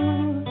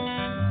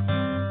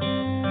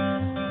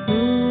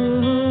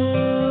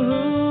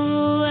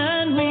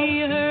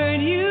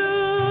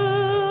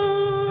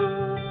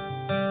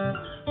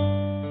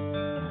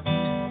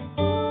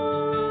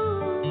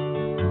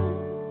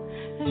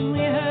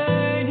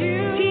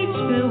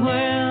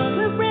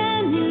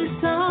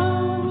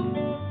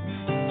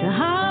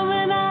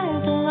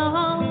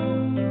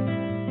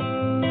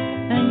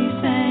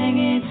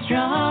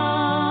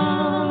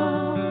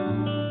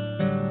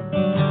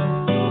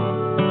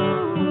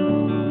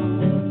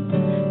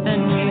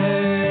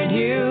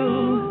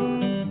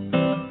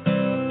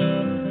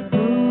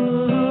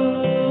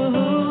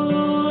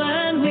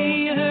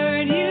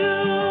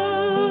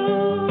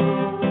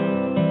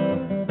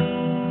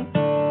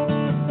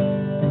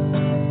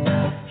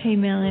 Hey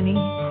Melanie,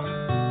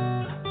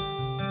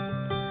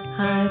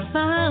 I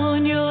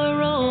found your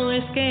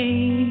roller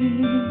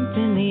skates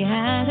in the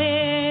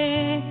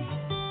attic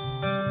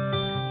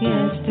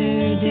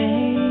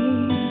yesterday.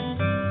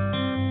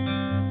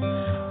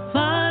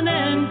 Fun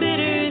and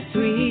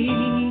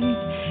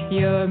bittersweet,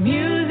 your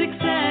music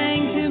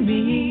sang to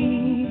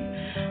me.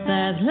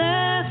 That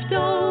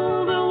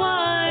leftover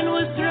wine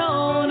was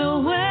thrown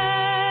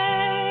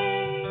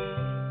away,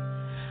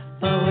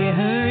 but we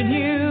heard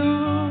you.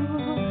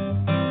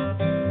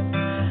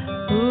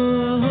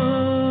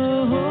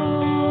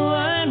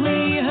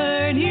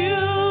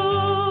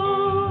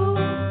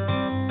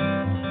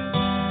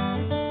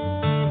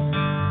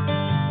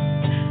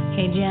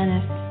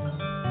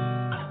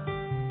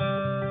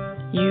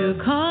 You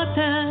caught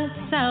that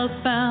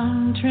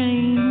southbound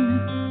train,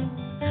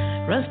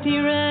 rusty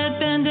red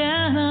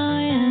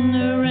bandana in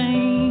the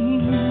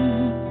rain.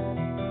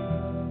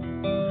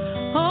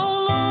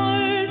 Oh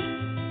Lord,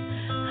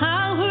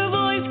 how her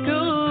voice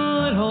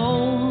could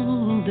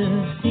hold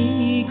the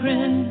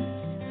secret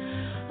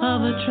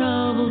of a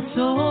troubled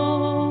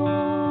soul.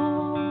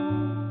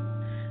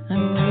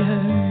 And we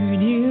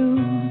heard you.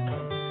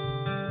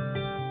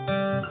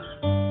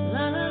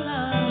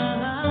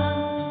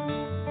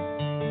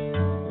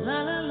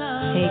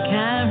 Hey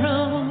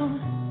Carol,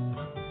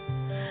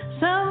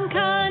 some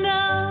kind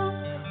of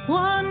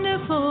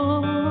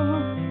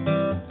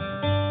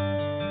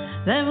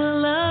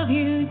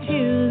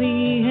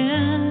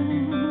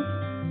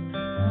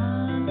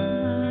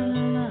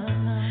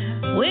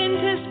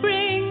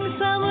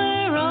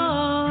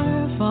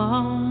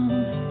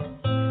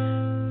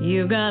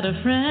you got a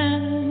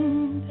friend.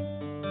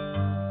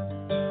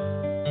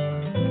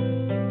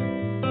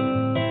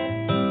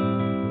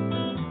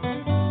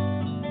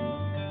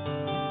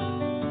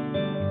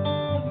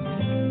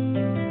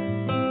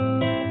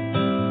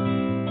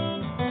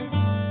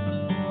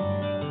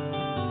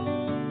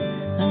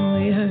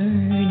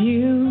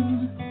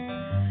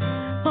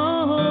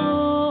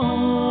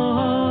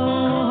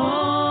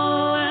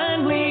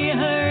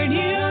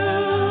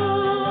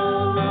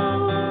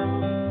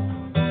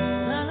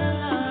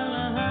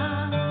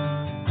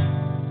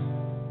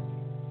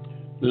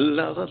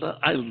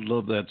 I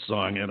love that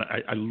song, and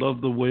I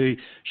love the way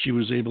she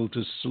was able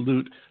to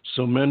salute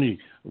so many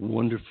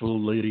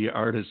wonderful lady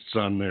artists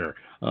on there.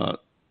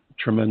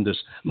 Tremendous.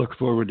 Look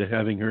forward to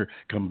having her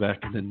come back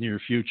in the near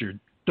future.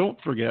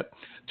 Don't forget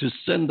to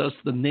send us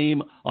the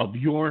name of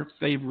your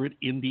favorite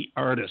indie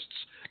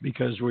artists,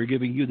 because we're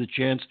giving you the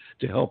chance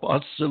to help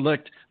us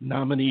select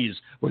nominees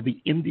for the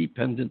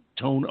Independent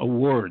Tone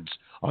Awards.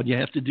 All you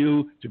have to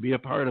do to be a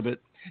part of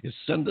it is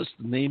send us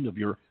the name of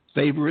your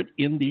favorite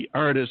indie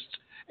artists,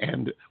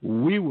 and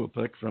we will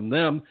pick from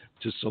them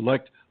to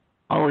select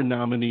our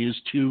nominees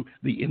to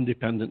the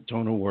Independent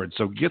Tone Awards.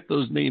 So get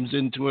those names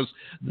into us.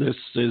 This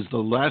is the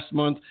last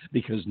month,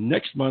 because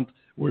next month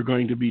we're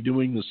going to be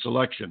doing the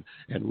selection,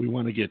 and we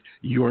want to get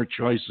your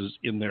choices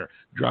in there.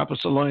 Drop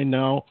us a line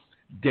now,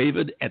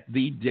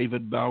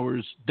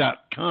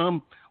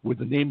 David@TheDavidBowers.com, with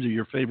the names of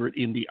your favorite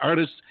indie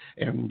artists,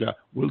 and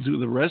we'll do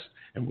the rest,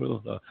 and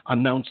we'll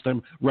announce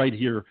them right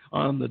here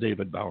on the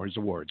David Bowers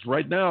Awards.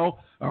 Right now,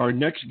 our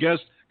next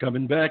guest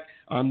coming back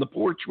on the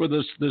porch with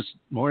us this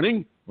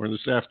morning, or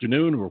this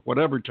afternoon, or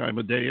whatever time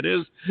of day it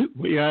is,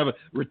 we have a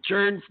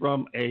return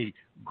from a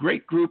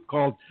great group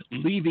called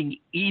Leaving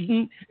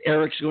Eden.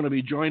 Eric's going to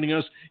be joining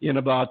us in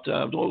about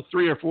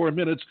 3 or 4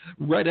 minutes,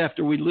 right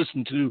after we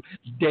listen to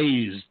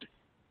Dazed.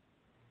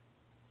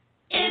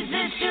 Is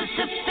this just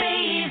a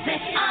phase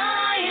that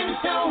I am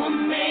so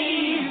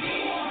amazed?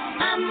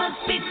 I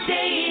must be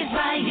dazed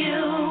by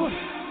you.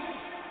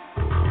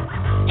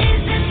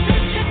 Is this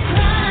such a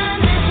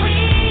crime that we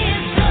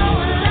are so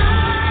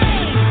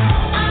alike?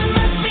 I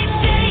must be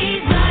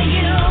dazed by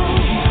you.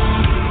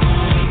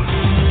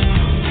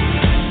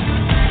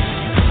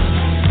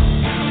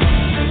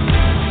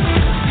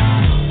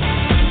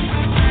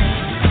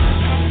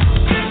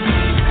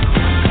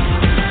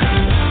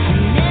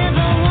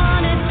 Never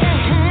wanted to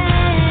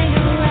hang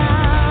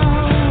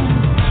around.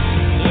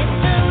 It's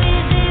so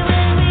easy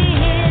when we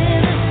hear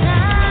the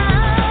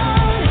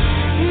sound.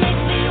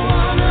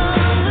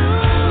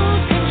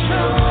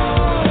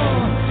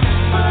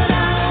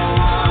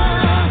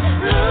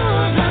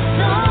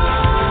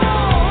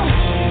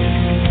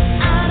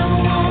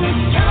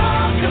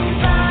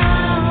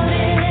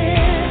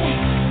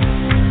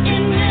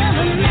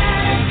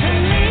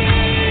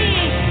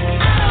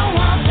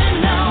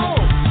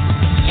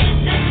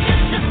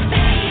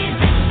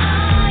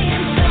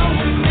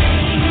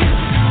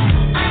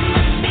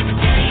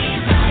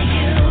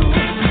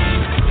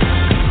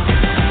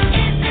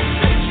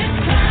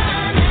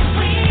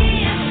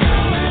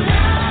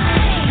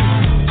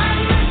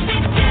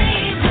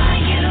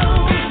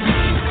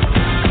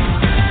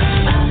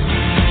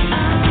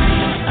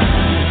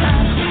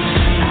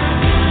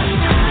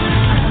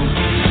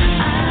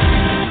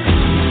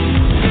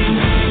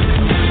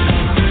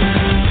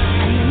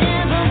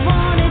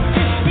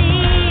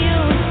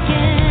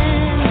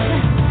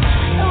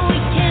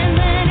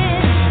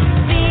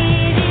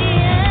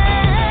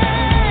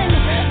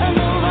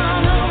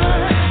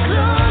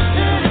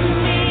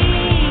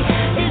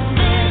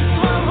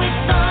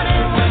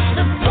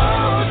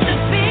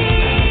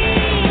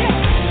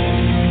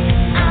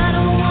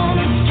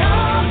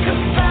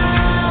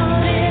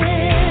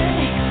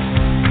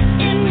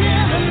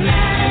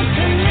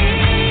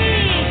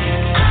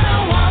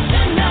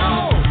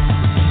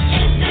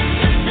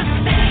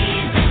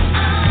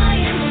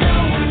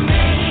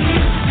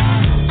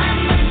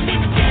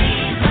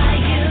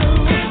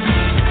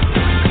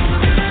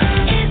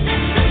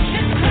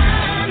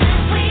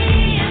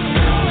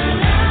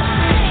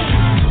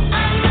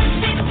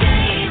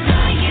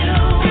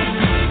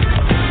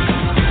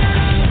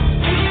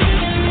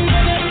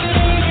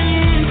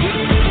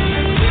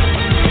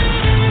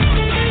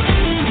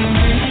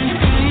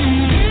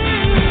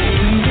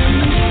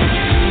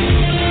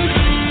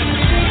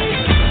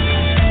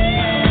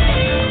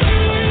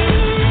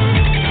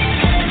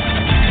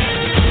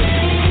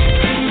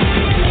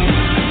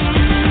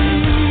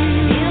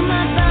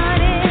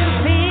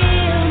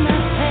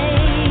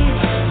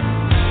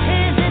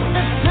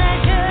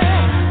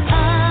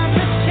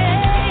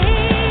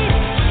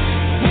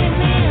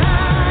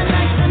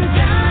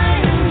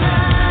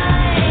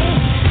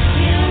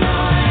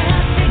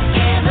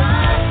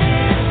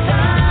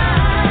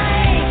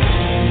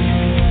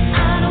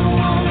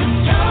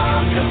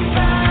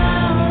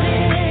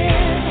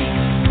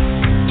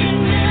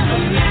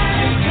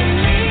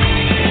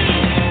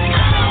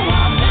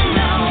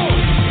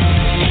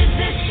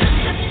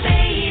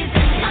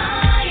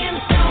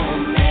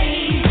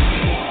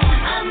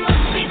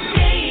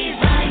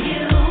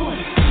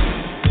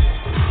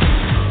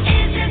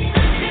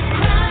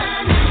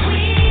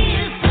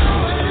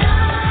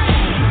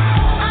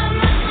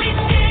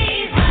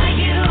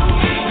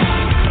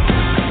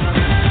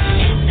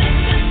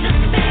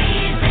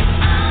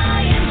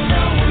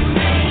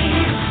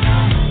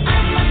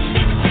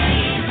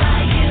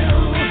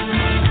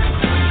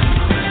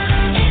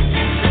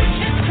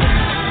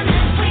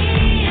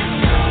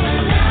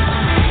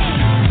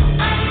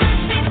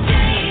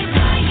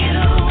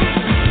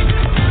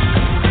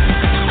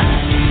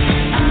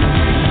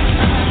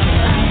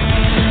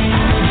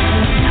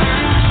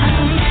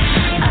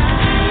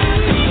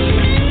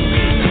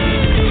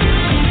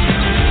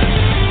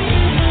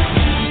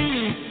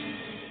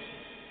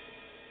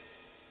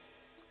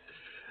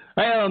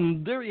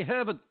 there you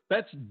have it.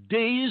 That's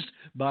Dazed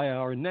by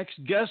our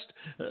next guest.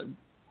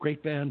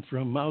 Great band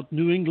from out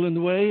New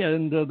England way,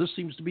 and this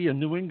seems to be a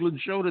New England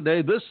show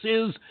today. This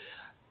is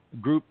a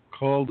group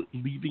called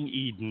Leaving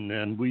Eden,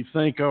 and we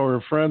thank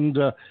our friend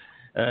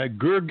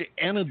Gerg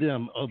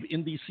Anadem of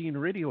Indie Scene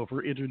Radio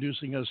for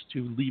introducing us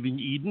to Leaving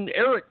Eden.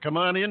 Eric, come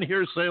on in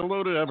here. Say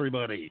hello to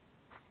everybody.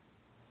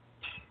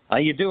 How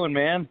you doing,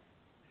 man?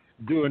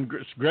 Doing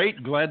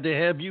great. Glad to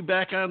have you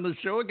back on the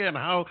show again.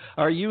 How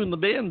are you and the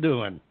band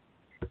doing?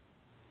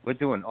 We're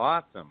doing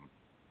awesome.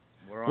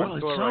 We're on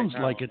tour right now. Sounds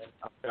like it.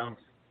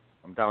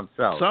 I'm down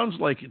south. Sounds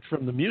like it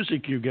from the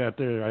music you got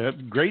there. I have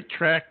a great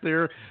track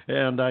there,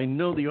 and I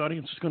know the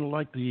audience is going to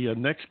like the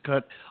next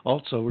cut.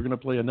 Also, we're going to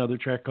play another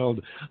track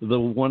called "The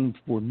One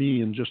for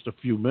Me" in just a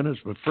few minutes.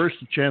 But first,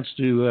 a chance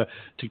to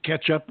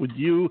catch up with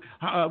you.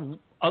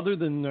 Other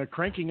than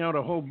cranking out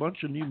a whole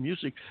bunch of new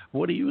music,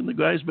 what have you and the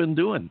guys been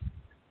doing?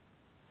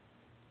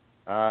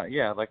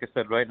 Yeah, like I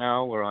said, right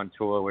now we're on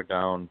tour. We're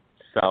down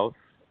south.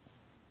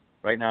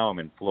 Right now I'm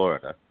in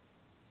Florida,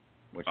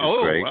 which is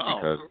great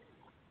because,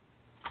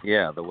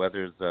 yeah, the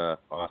weather's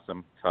awesome.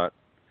 It's hot.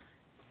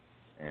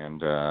 And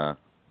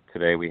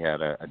today we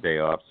had a day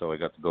off, so I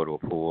got to go to a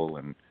pool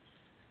and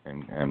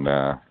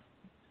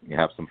you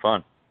have some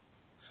fun.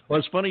 Well,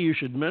 it's funny you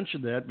should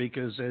mention that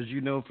because, as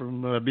you know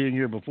from being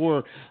here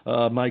before,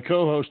 my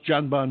co-host,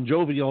 John Bon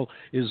Jovial,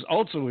 is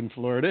also in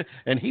Florida,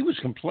 and he was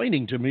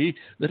complaining to me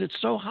that it's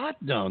so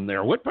hot down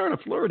there. What part of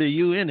Florida are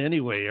you in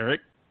anyway,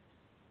 Eric?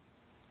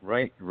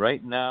 Right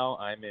now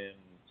I'm in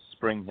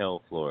Spring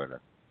Hill, Florida.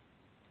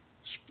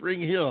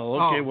 Spring Hill.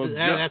 Okay,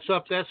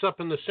 that's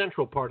up in the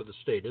central part of the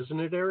state, isn't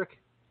it, Eric?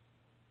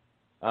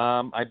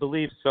 I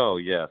believe so,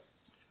 yes.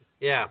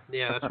 Yeah,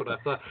 that's what I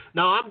thought.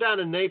 Now, I'm down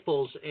in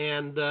Naples,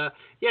 and,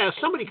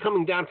 somebody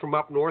coming down from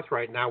up north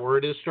right now where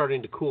it is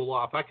starting to cool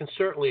off, I can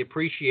certainly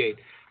appreciate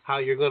how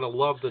you're going to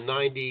love the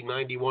 90,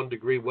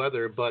 91-degree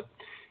weather. But,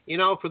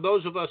 for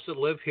those of us that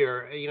live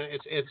here,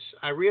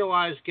 I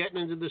realize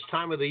getting into this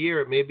time of the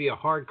year, it may be a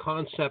hard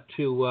concept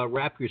to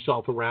wrap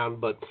yourself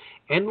around, but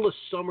endless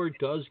summer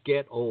does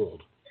get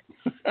old.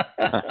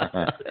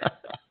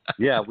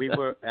 Yeah, we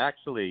were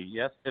actually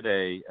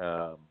yesterday...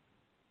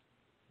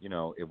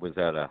 it was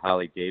at a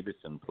Harley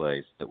Davidson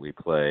place that we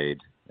played,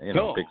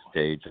 big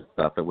stage and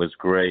stuff. It was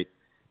great,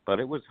 but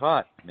it was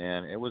hot,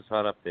 man. It was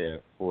hot up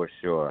there for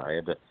sure. I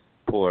had to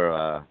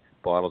pour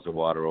bottles of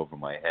water over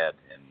my head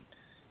and,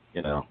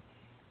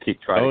 keep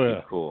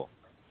cool.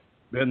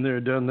 Been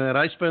there, done that.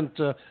 I spent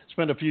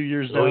a few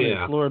years down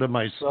in Florida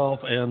myself,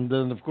 and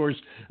then, of course,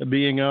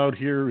 being out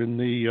here in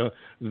the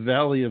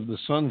Valley of the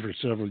Sun for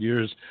several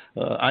years,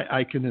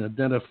 I can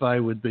identify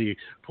with the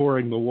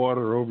pouring the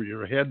water over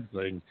your head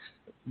thing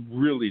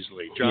real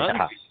easily.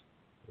 John?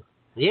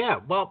 Yeah,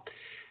 well,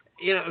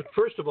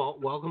 first of all,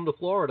 welcome to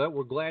Florida.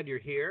 We're glad you're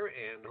here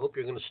and hope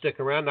you're going to stick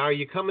around. Now, are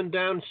you coming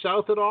down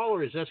south at all,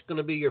 or is this going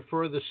to be your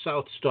furthest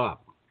south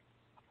stop?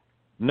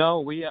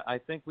 No, I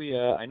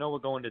know we're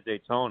going to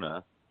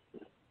Daytona,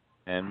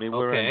 and we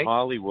were in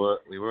Hollywood.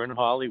 We were in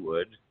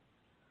Hollywood,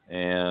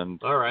 and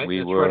all right, we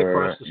that's were right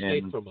across the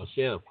state from us.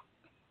 Yeah.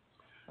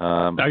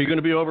 Are you going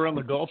to be over on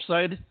the Gulf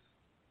side?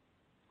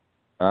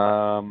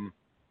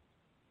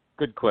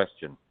 Good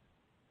question.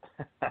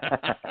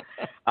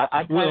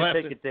 I kind of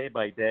take it day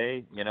by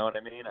day. You know what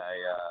I mean?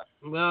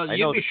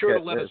 You'd be sure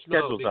to let us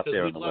know schedules up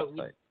there on the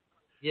website.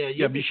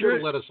 You'd be sure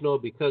to let us know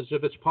because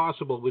if it's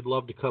possible, we'd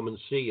love to come and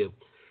see you.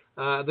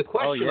 The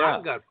question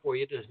I've got for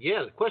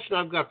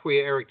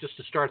you, Eric, just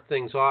to start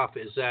things off,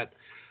 is that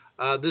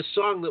this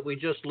song that we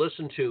just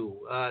listened to,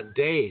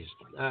 "Dazed,"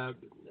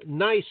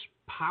 nice,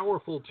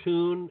 powerful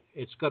tune.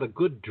 It's got a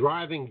good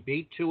driving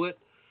beat to it.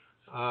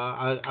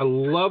 I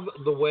love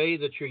the way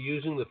that you're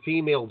using the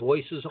female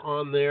voices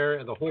on there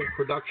and the whole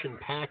production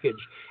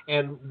package.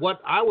 And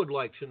what I would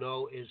like to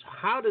know is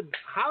how did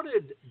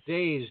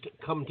Dazed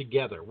come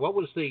together? What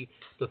was the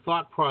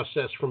thought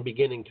process from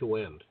beginning to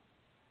end?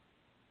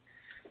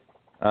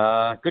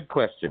 Good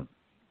question.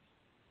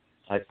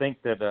 I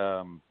think that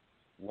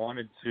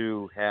wanted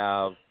to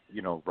have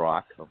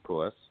rock, of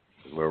course.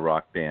 We're a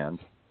rock band,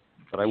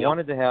 but I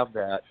wanted to have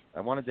that.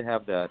 I wanted to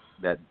have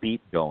that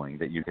beat going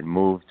that you can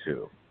move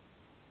to.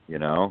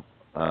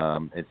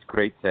 It's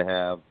great to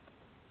have,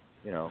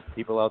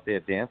 people out there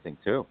dancing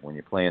too when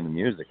you're playing the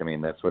music. I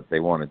mean, that's what they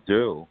want to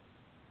do.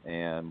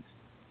 And,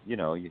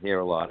 you hear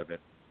a lot of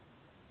it,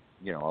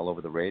 all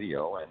over the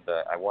radio. And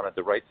I wanted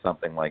to write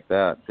something like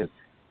that. Because,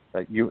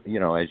 as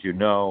you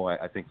know,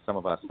 I think some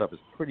of our stuff is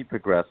pretty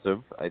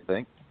progressive, I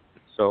think.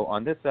 So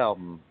on this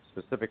album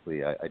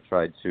specifically, I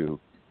tried to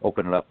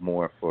open it up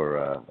more for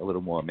a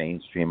little more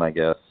mainstream, I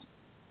guess.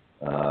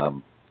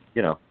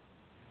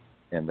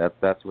 And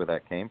that's where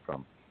that came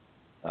from.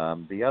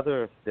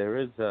 There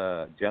is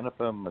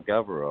Jennifer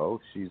McGovero.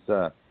 She's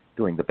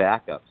doing the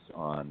backups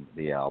on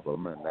the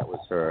album, and that was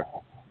her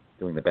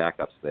doing the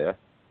backups there.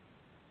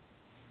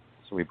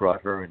 So we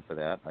brought her in for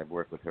that. I've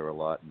worked with her a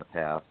lot in the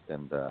past,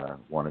 and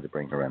wanted to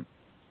bring her in.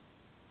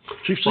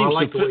 She seems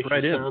to fit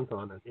right in.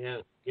 On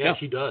it. Yeah,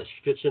 she does.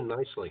 She fits in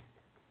nicely.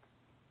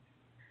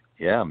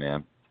 yeah,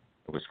 man,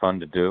 it was fun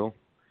to do.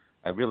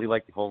 I really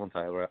liked the whole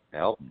entire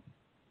album.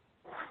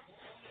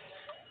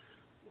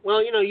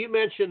 Well, you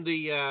mentioned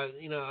the,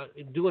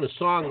 doing a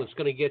song that's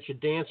going to get you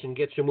dancing,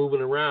 get you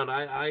moving around.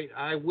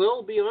 I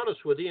will be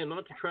honest with you, and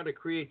not to try to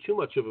create too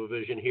much of a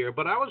vision here,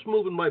 but I was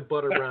moving my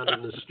butt around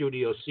in the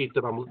studio seat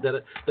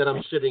that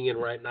I'm sitting in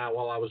right now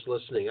while I was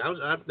listening.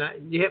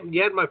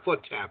 You had my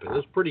foot tapping. It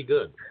was pretty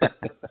good.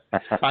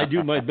 I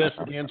do my best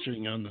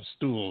dancing on the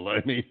stool.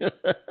 I mean,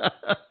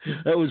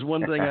 that was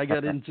one thing I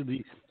got into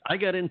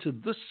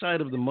this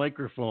side of the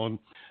microphone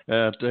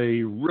at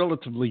a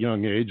relatively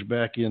young age,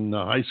 back in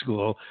high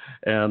school,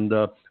 and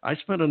I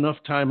spent enough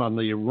time on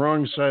the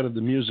wrong side of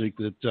the music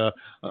that,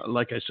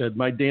 like I said,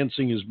 my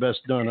dancing is best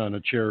done on a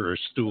chair or a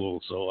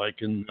stool. So I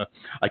can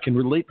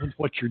relate with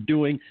what you're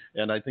doing,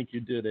 and I think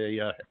you did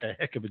a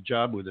heck of a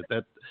job with it.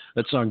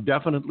 That song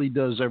definitely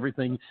does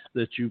everything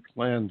that you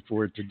planned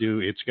for it to do.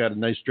 It's got a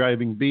nice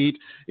driving beat.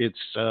 It's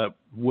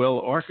well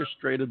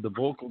orchestrated. The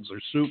vocals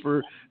are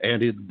super,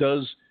 and it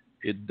does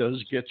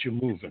get you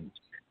moving.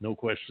 No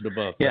question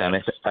about that. Yeah,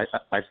 and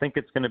I think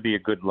it's going to be a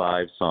good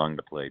live song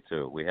to play,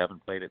 too. We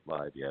haven't played it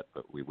live yet,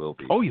 but we will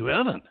be. Oh, you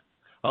haven't?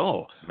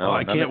 Oh, no,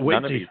 I can't wait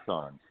none of these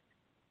songs.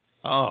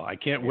 Oh, I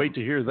can't wait to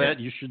hear that.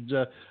 You should.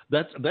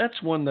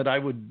 That's one that I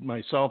would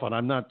myself, and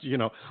I'm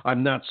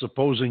not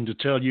supposing to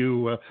tell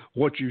you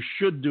what you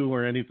should do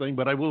or anything,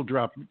 but I will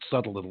drop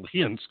subtle little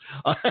hints.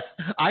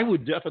 I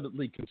would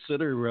definitely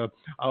consider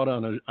out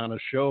on a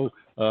show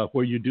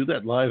where you do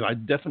that live.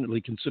 I'd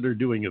definitely consider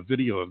doing a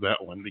video of that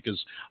one, because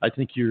I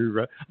think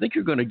you're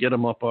going to get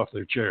them up off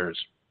their chairs.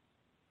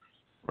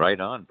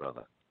 Right on,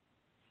 brother.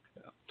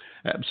 Yeah,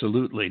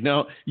 absolutely.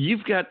 Now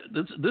you've got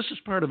this is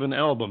part of an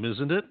album,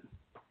 isn't it?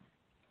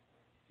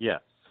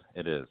 Yes,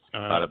 it is.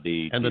 Part of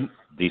the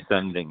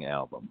Descending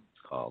album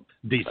called.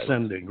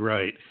 Descending,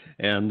 right.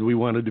 And we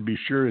wanted to be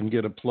sure and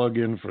get a plug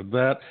in for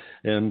that.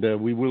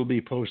 And we will be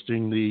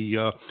posting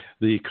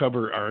the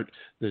cover art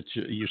that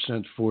you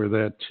sent for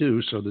that,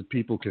 too, so that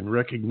people can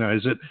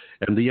recognize it.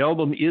 And the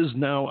album is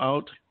now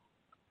out?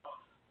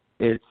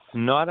 It's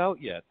not out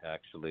yet,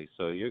 actually.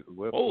 So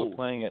we're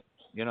playing it,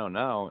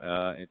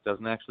 now. It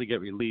doesn't actually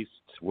get released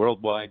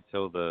worldwide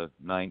till the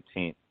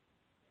 19th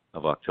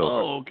of October.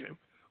 Oh, okay.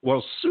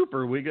 Well,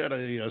 super. We got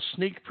a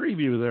sneak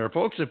preview there,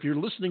 folks. If you're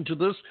listening to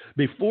this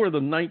before the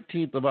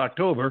 19th of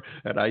October,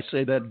 and I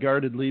say that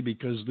guardedly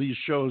because these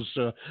shows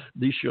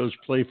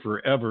play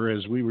forever,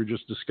 as we were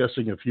just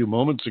discussing a few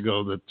moments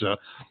ago, that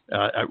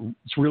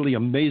it's really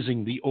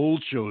amazing, the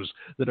old shows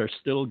that are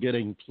still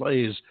getting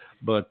plays.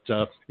 But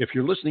if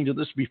you're listening to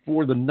this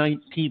before the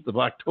 19th of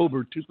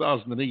October,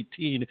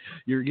 2018,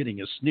 you're getting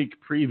a sneak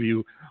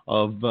preview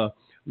of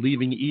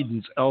Leaving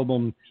Eden's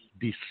album,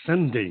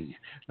 Descending.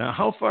 Now,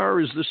 how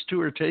far is this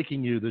tour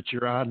taking you that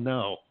you're on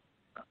now?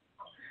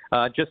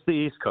 Just the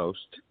East Coast.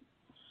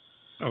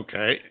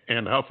 Okay,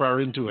 and how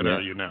far into it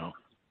are you now?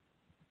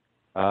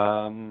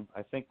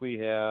 I think we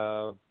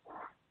have.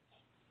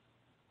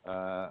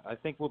 I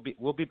think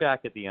we'll be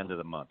back at the end of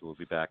the month. We'll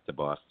be back to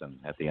Boston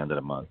at the end of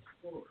the month.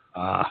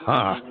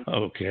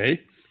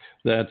 Okay,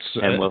 that's.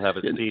 And we'll have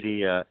a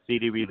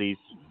CD release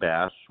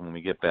bash when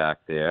we get back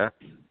there.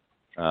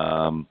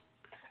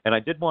 And I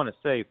did want to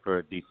say,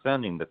 for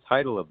Descending, the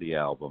title of the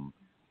album,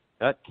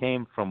 that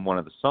came from one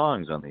of the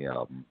songs on the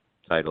album,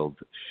 titled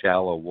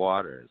Shallow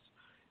Waters.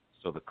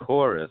 So the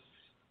chorus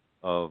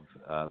of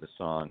the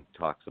song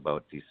talks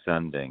about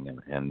descending,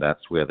 and that's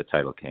where the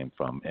title came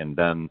from. And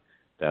then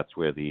that's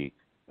where the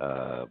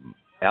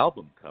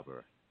album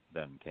cover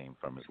then came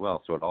from as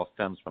well. So it all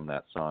stems from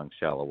that song,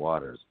 Shallow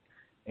Waters.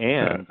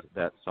 And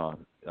that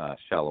song,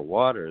 Shallow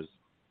Waters,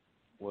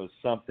 was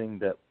something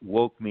that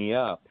woke me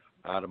up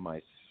out of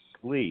my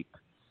sleep.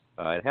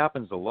 It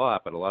happens a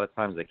lot, but a lot of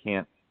times I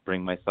can't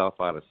bring myself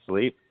out of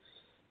sleep.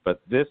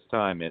 But this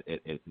time,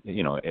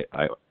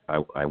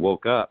 I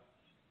woke up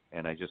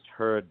and I just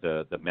heard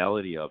the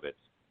melody of it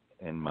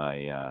in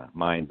my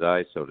mind's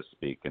eye, so to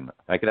speak, and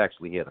I could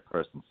actually hear the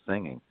person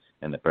singing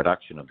and the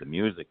production of the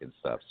music and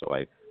stuff. So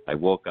I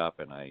woke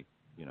up and I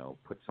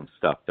put some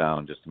stuff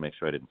down just to make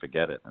sure I didn't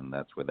forget it, and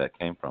that's where that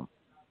came from.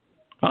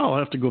 I'll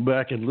have to go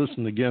back and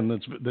listen again.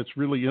 That's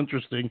really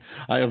interesting.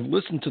 I have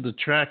listened to the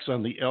tracks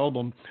on the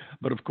album,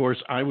 but of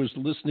course I was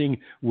listening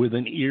with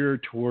an ear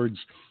towards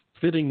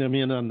fitting them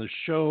in on the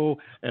show,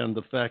 and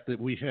the fact that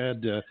we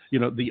had,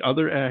 the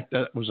other act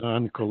that was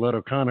on, Colette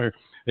O'Connor,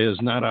 is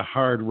not a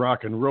hard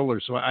rock and roller.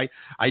 So I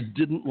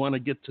didn't want to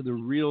get to the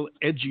real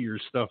edgier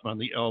stuff on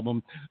the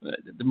album.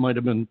 It might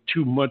have been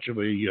too much of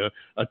a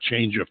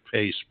change of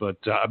pace, but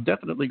I'm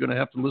definitely going to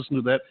have to listen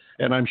to that,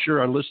 and I'm sure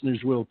our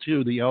listeners will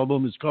too. The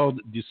album is called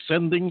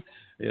Descending.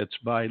 It's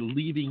by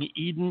Leaving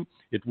Eden.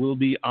 It will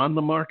be on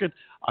the market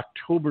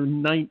October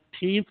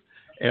 19th,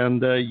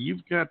 and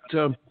you've got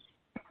a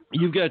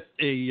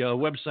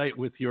website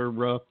with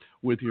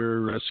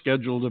your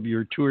schedule of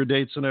your tour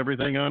dates and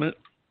everything on it?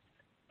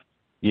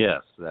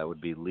 Yes, that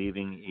would be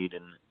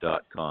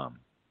leavingeden.com.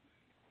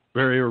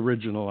 Very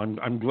original.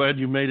 I'm glad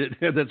you made it.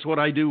 That's what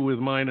I do with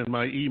mine and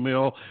my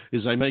email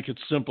is I make it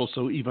simple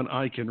so even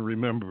I can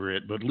remember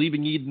it. But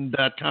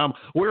leavingeden.com,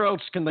 where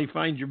else can they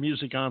find your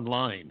music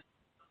online?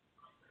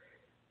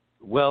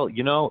 Well,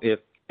 you know, if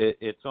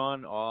it's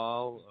on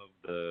all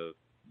of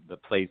the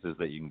places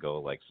that you can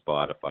go, like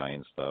Spotify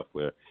and stuff.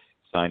 We're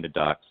signed to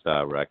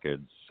Docstar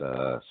Records,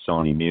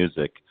 Sony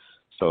Music,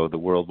 so the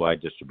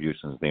worldwide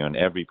distribution is there in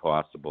every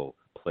possible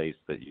place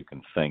that you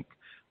can think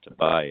to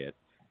buy it.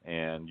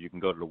 And you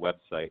can go to the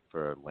website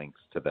for links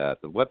to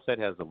that. The website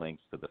has the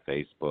links to the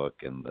Facebook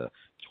and the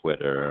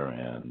Twitter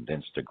and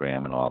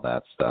Instagram and all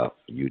that stuff,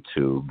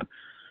 YouTube.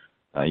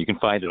 You can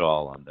find it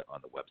all on the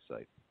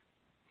website.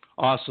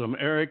 Awesome.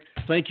 Eric,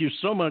 thank you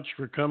so much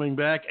for coming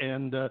back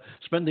and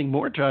spending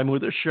more time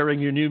with us, sharing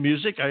your new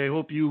music. I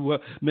hope you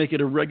make it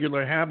a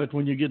regular habit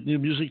when you get new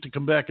music to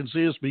come back and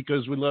see us,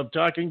 because we love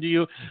talking to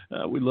you.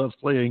 We love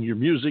playing your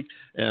music,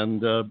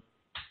 and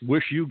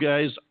wish you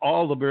guys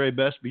all the very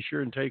best. Be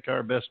sure and take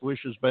our best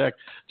wishes back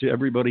to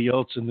everybody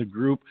else in the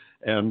group.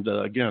 And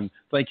again,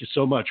 thank you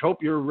so much.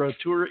 Hope your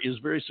tour is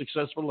very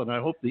successful, and I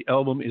hope the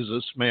album is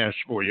a smash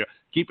for you.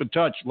 Keep in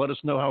touch. Let us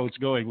know how it's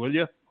going, will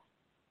you?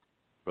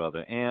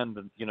 Brother.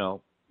 And, you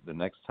know, the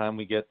next time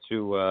we get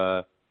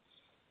to,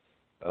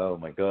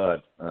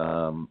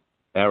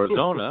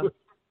 Arizona,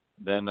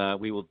 then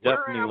we will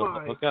definitely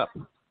hook up.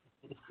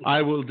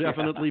 I will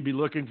definitely be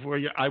looking for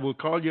you. I will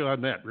call you on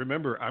that.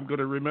 Remember, I'm going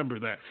to remember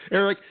that.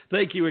 Eric,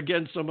 thank you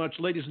again so much.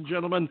 Ladies and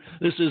gentlemen,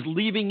 this is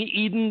Leaving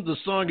Eden. The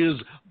song is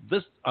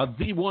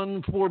The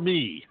One For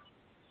Me.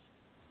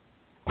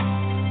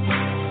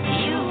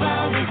 You've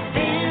always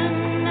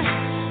been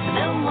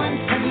the one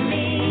for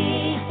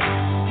me.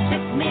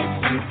 Took me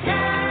some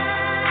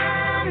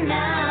time,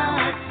 now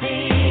I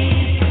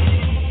see.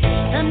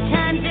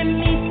 Sometimes it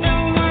means the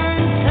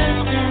one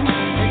person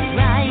that's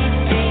right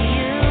for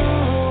you.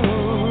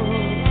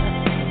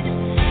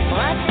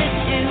 What to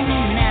do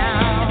now?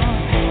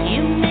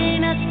 You may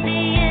not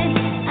see it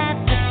at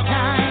the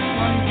time.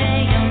 One day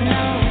you'll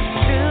know it's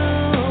true.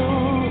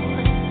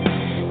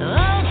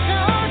 Oh,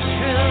 so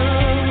true.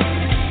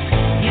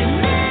 You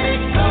let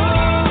it go,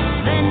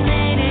 then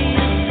later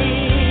you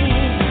see.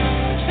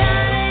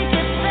 Try to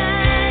get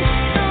back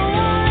the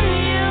one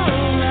you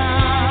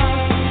love.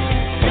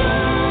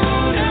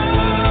 Sooner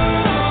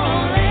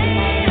or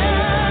later,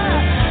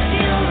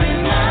 you'll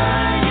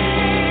remind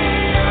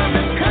of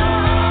the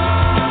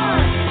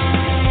cost.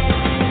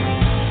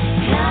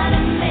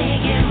 Gotta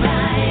make it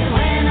right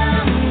when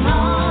I'm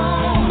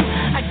wrong.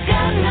 I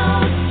got no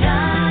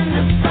time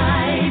to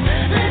fight.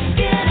 Let's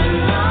get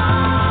along.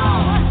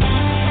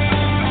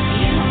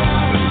 You've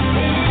always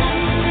been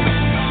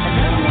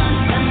the one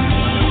for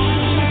me.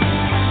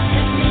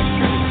 Took me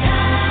some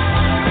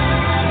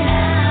time,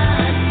 now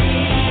I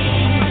see.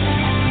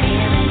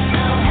 Feeling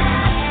so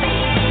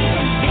happy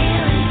and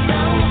feeling so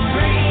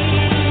free.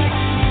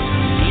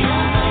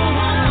 You're the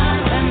one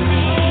for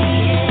me,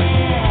 yeah.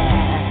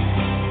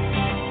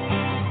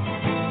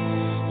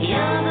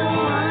 You're the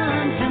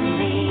one for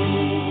me.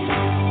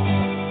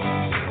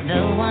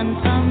 The one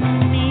for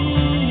me.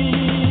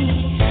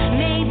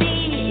 Maybe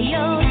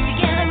you're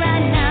together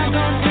right now,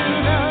 going through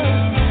those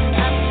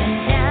ups and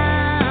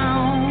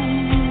downs.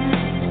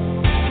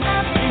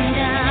 Ups and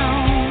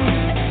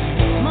downs.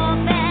 More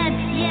bad,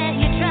 yeah,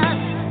 you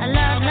trust. A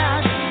love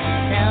lost,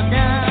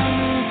 seldom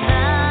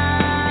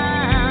found.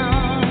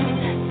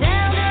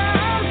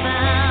 Seldom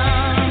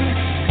found.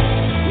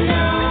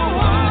 No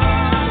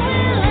one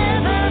will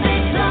ever be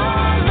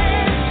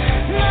flawless.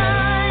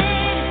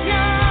 Life's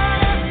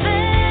not a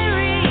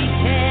fairy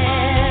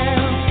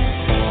tale.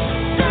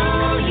 So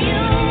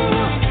you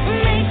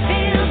may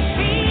feel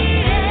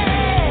cheated.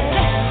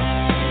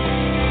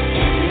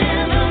 It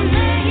never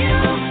made you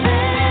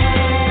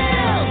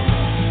fail.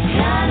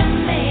 Gotta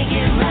make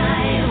it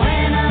right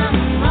when I'm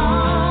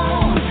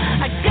wrong.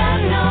 I got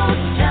no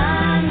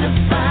time to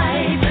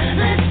fight.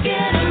 Let's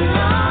get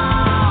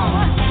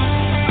along.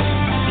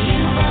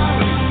 You've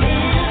always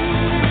been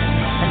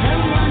the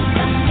one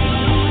for me.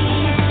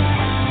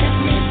 Took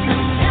me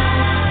some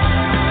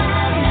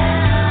time,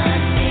 now I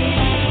see.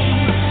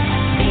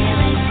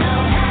 Feeling so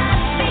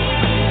happy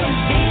and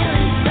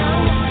feeling so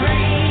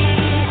free.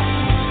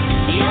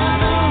 You're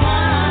the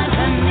one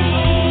for me,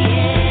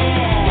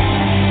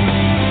 yeah.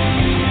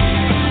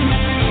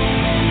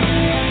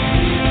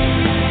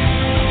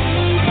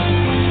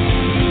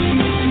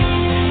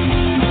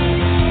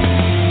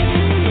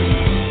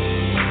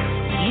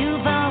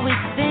 You've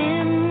always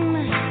been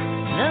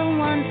the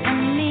one for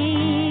me.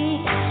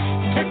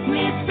 Took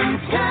me some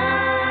time.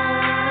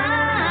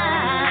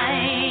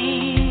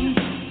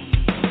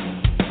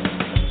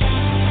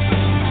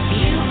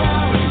 You've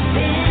always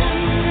been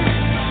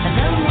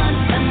the one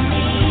for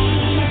me.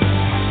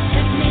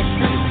 Took me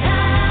some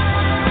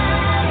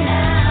time,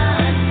 now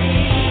I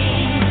see.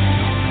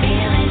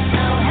 Feeling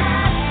so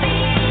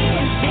happy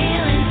and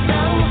feeling so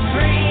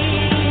free.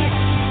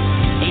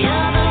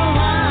 You're the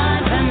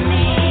one for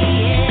me,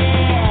 yeah.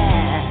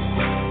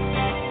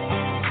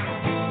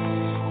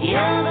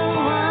 You're the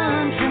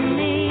one for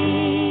me.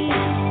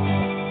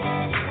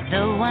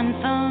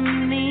 one for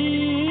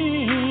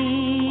me.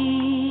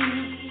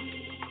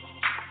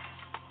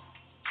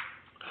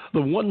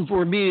 The one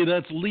for me,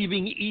 that's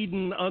Leaving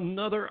Eden.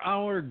 Another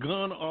hour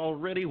gone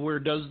already. Where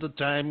does the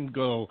time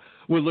go?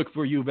 We'll look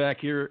for you back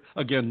here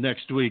again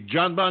next week.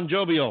 John Bon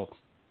Jovial,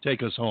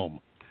 take us home.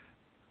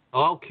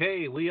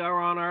 Okay, we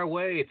are on our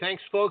way.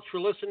 Thanks, folks, for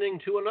listening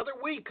to another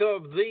week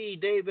of the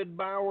David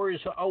Bowers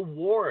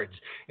Awards.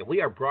 And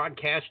we are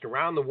broadcast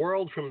around the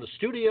world from the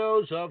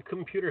studios of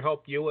Computer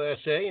Help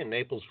USA in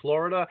Naples,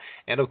 Florida,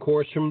 and, of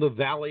course, from the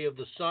Valley of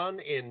the Sun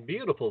in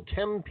beautiful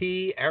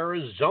Tempe,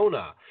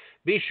 Arizona.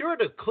 Be sure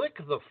to click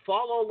the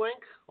follow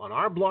link on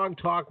our Blog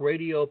Talk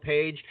Radio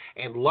page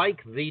and like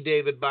The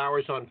David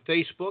Bowers on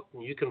Facebook.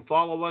 You can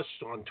follow us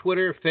on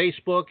Twitter,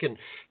 Facebook, and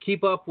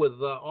keep up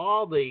with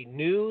all the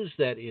news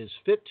that is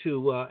fit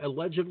to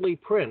allegedly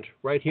print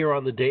right here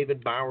on the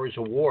David Bowers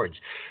Awards.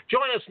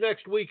 Join us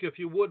next week, if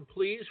you would,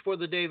 please, for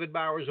the David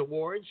Bowers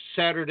Awards,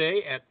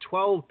 Saturday at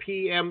 12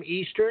 p.m.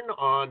 Eastern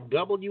on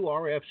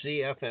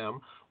WRFZ-FM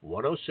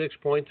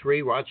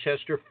 106.3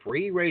 Rochester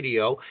Free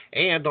Radio,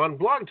 and on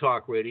Blog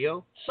Talk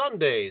Radio,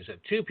 Sundays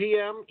at 2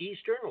 p.m.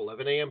 Eastern,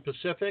 11 a.m.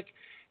 Pacific,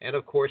 and,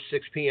 of course,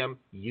 6 p.m.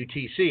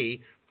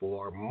 UTC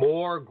for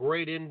more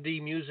great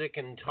indie music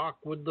and talk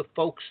with the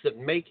folks that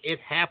make it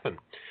happen.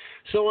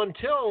 So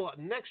until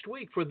next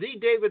week for the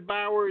David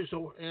Bowers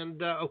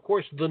and, of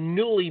course, the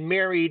newly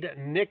married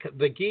Nick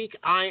the Geek,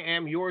 I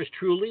am yours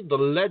truly, the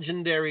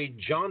legendary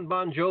John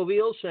Bon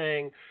Jovial,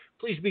 saying,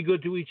 please be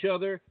good to each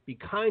other. Be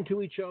kind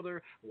to each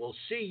other. We'll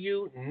see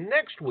you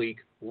next week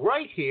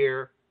right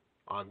here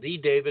on the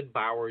David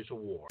Bowers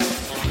Award.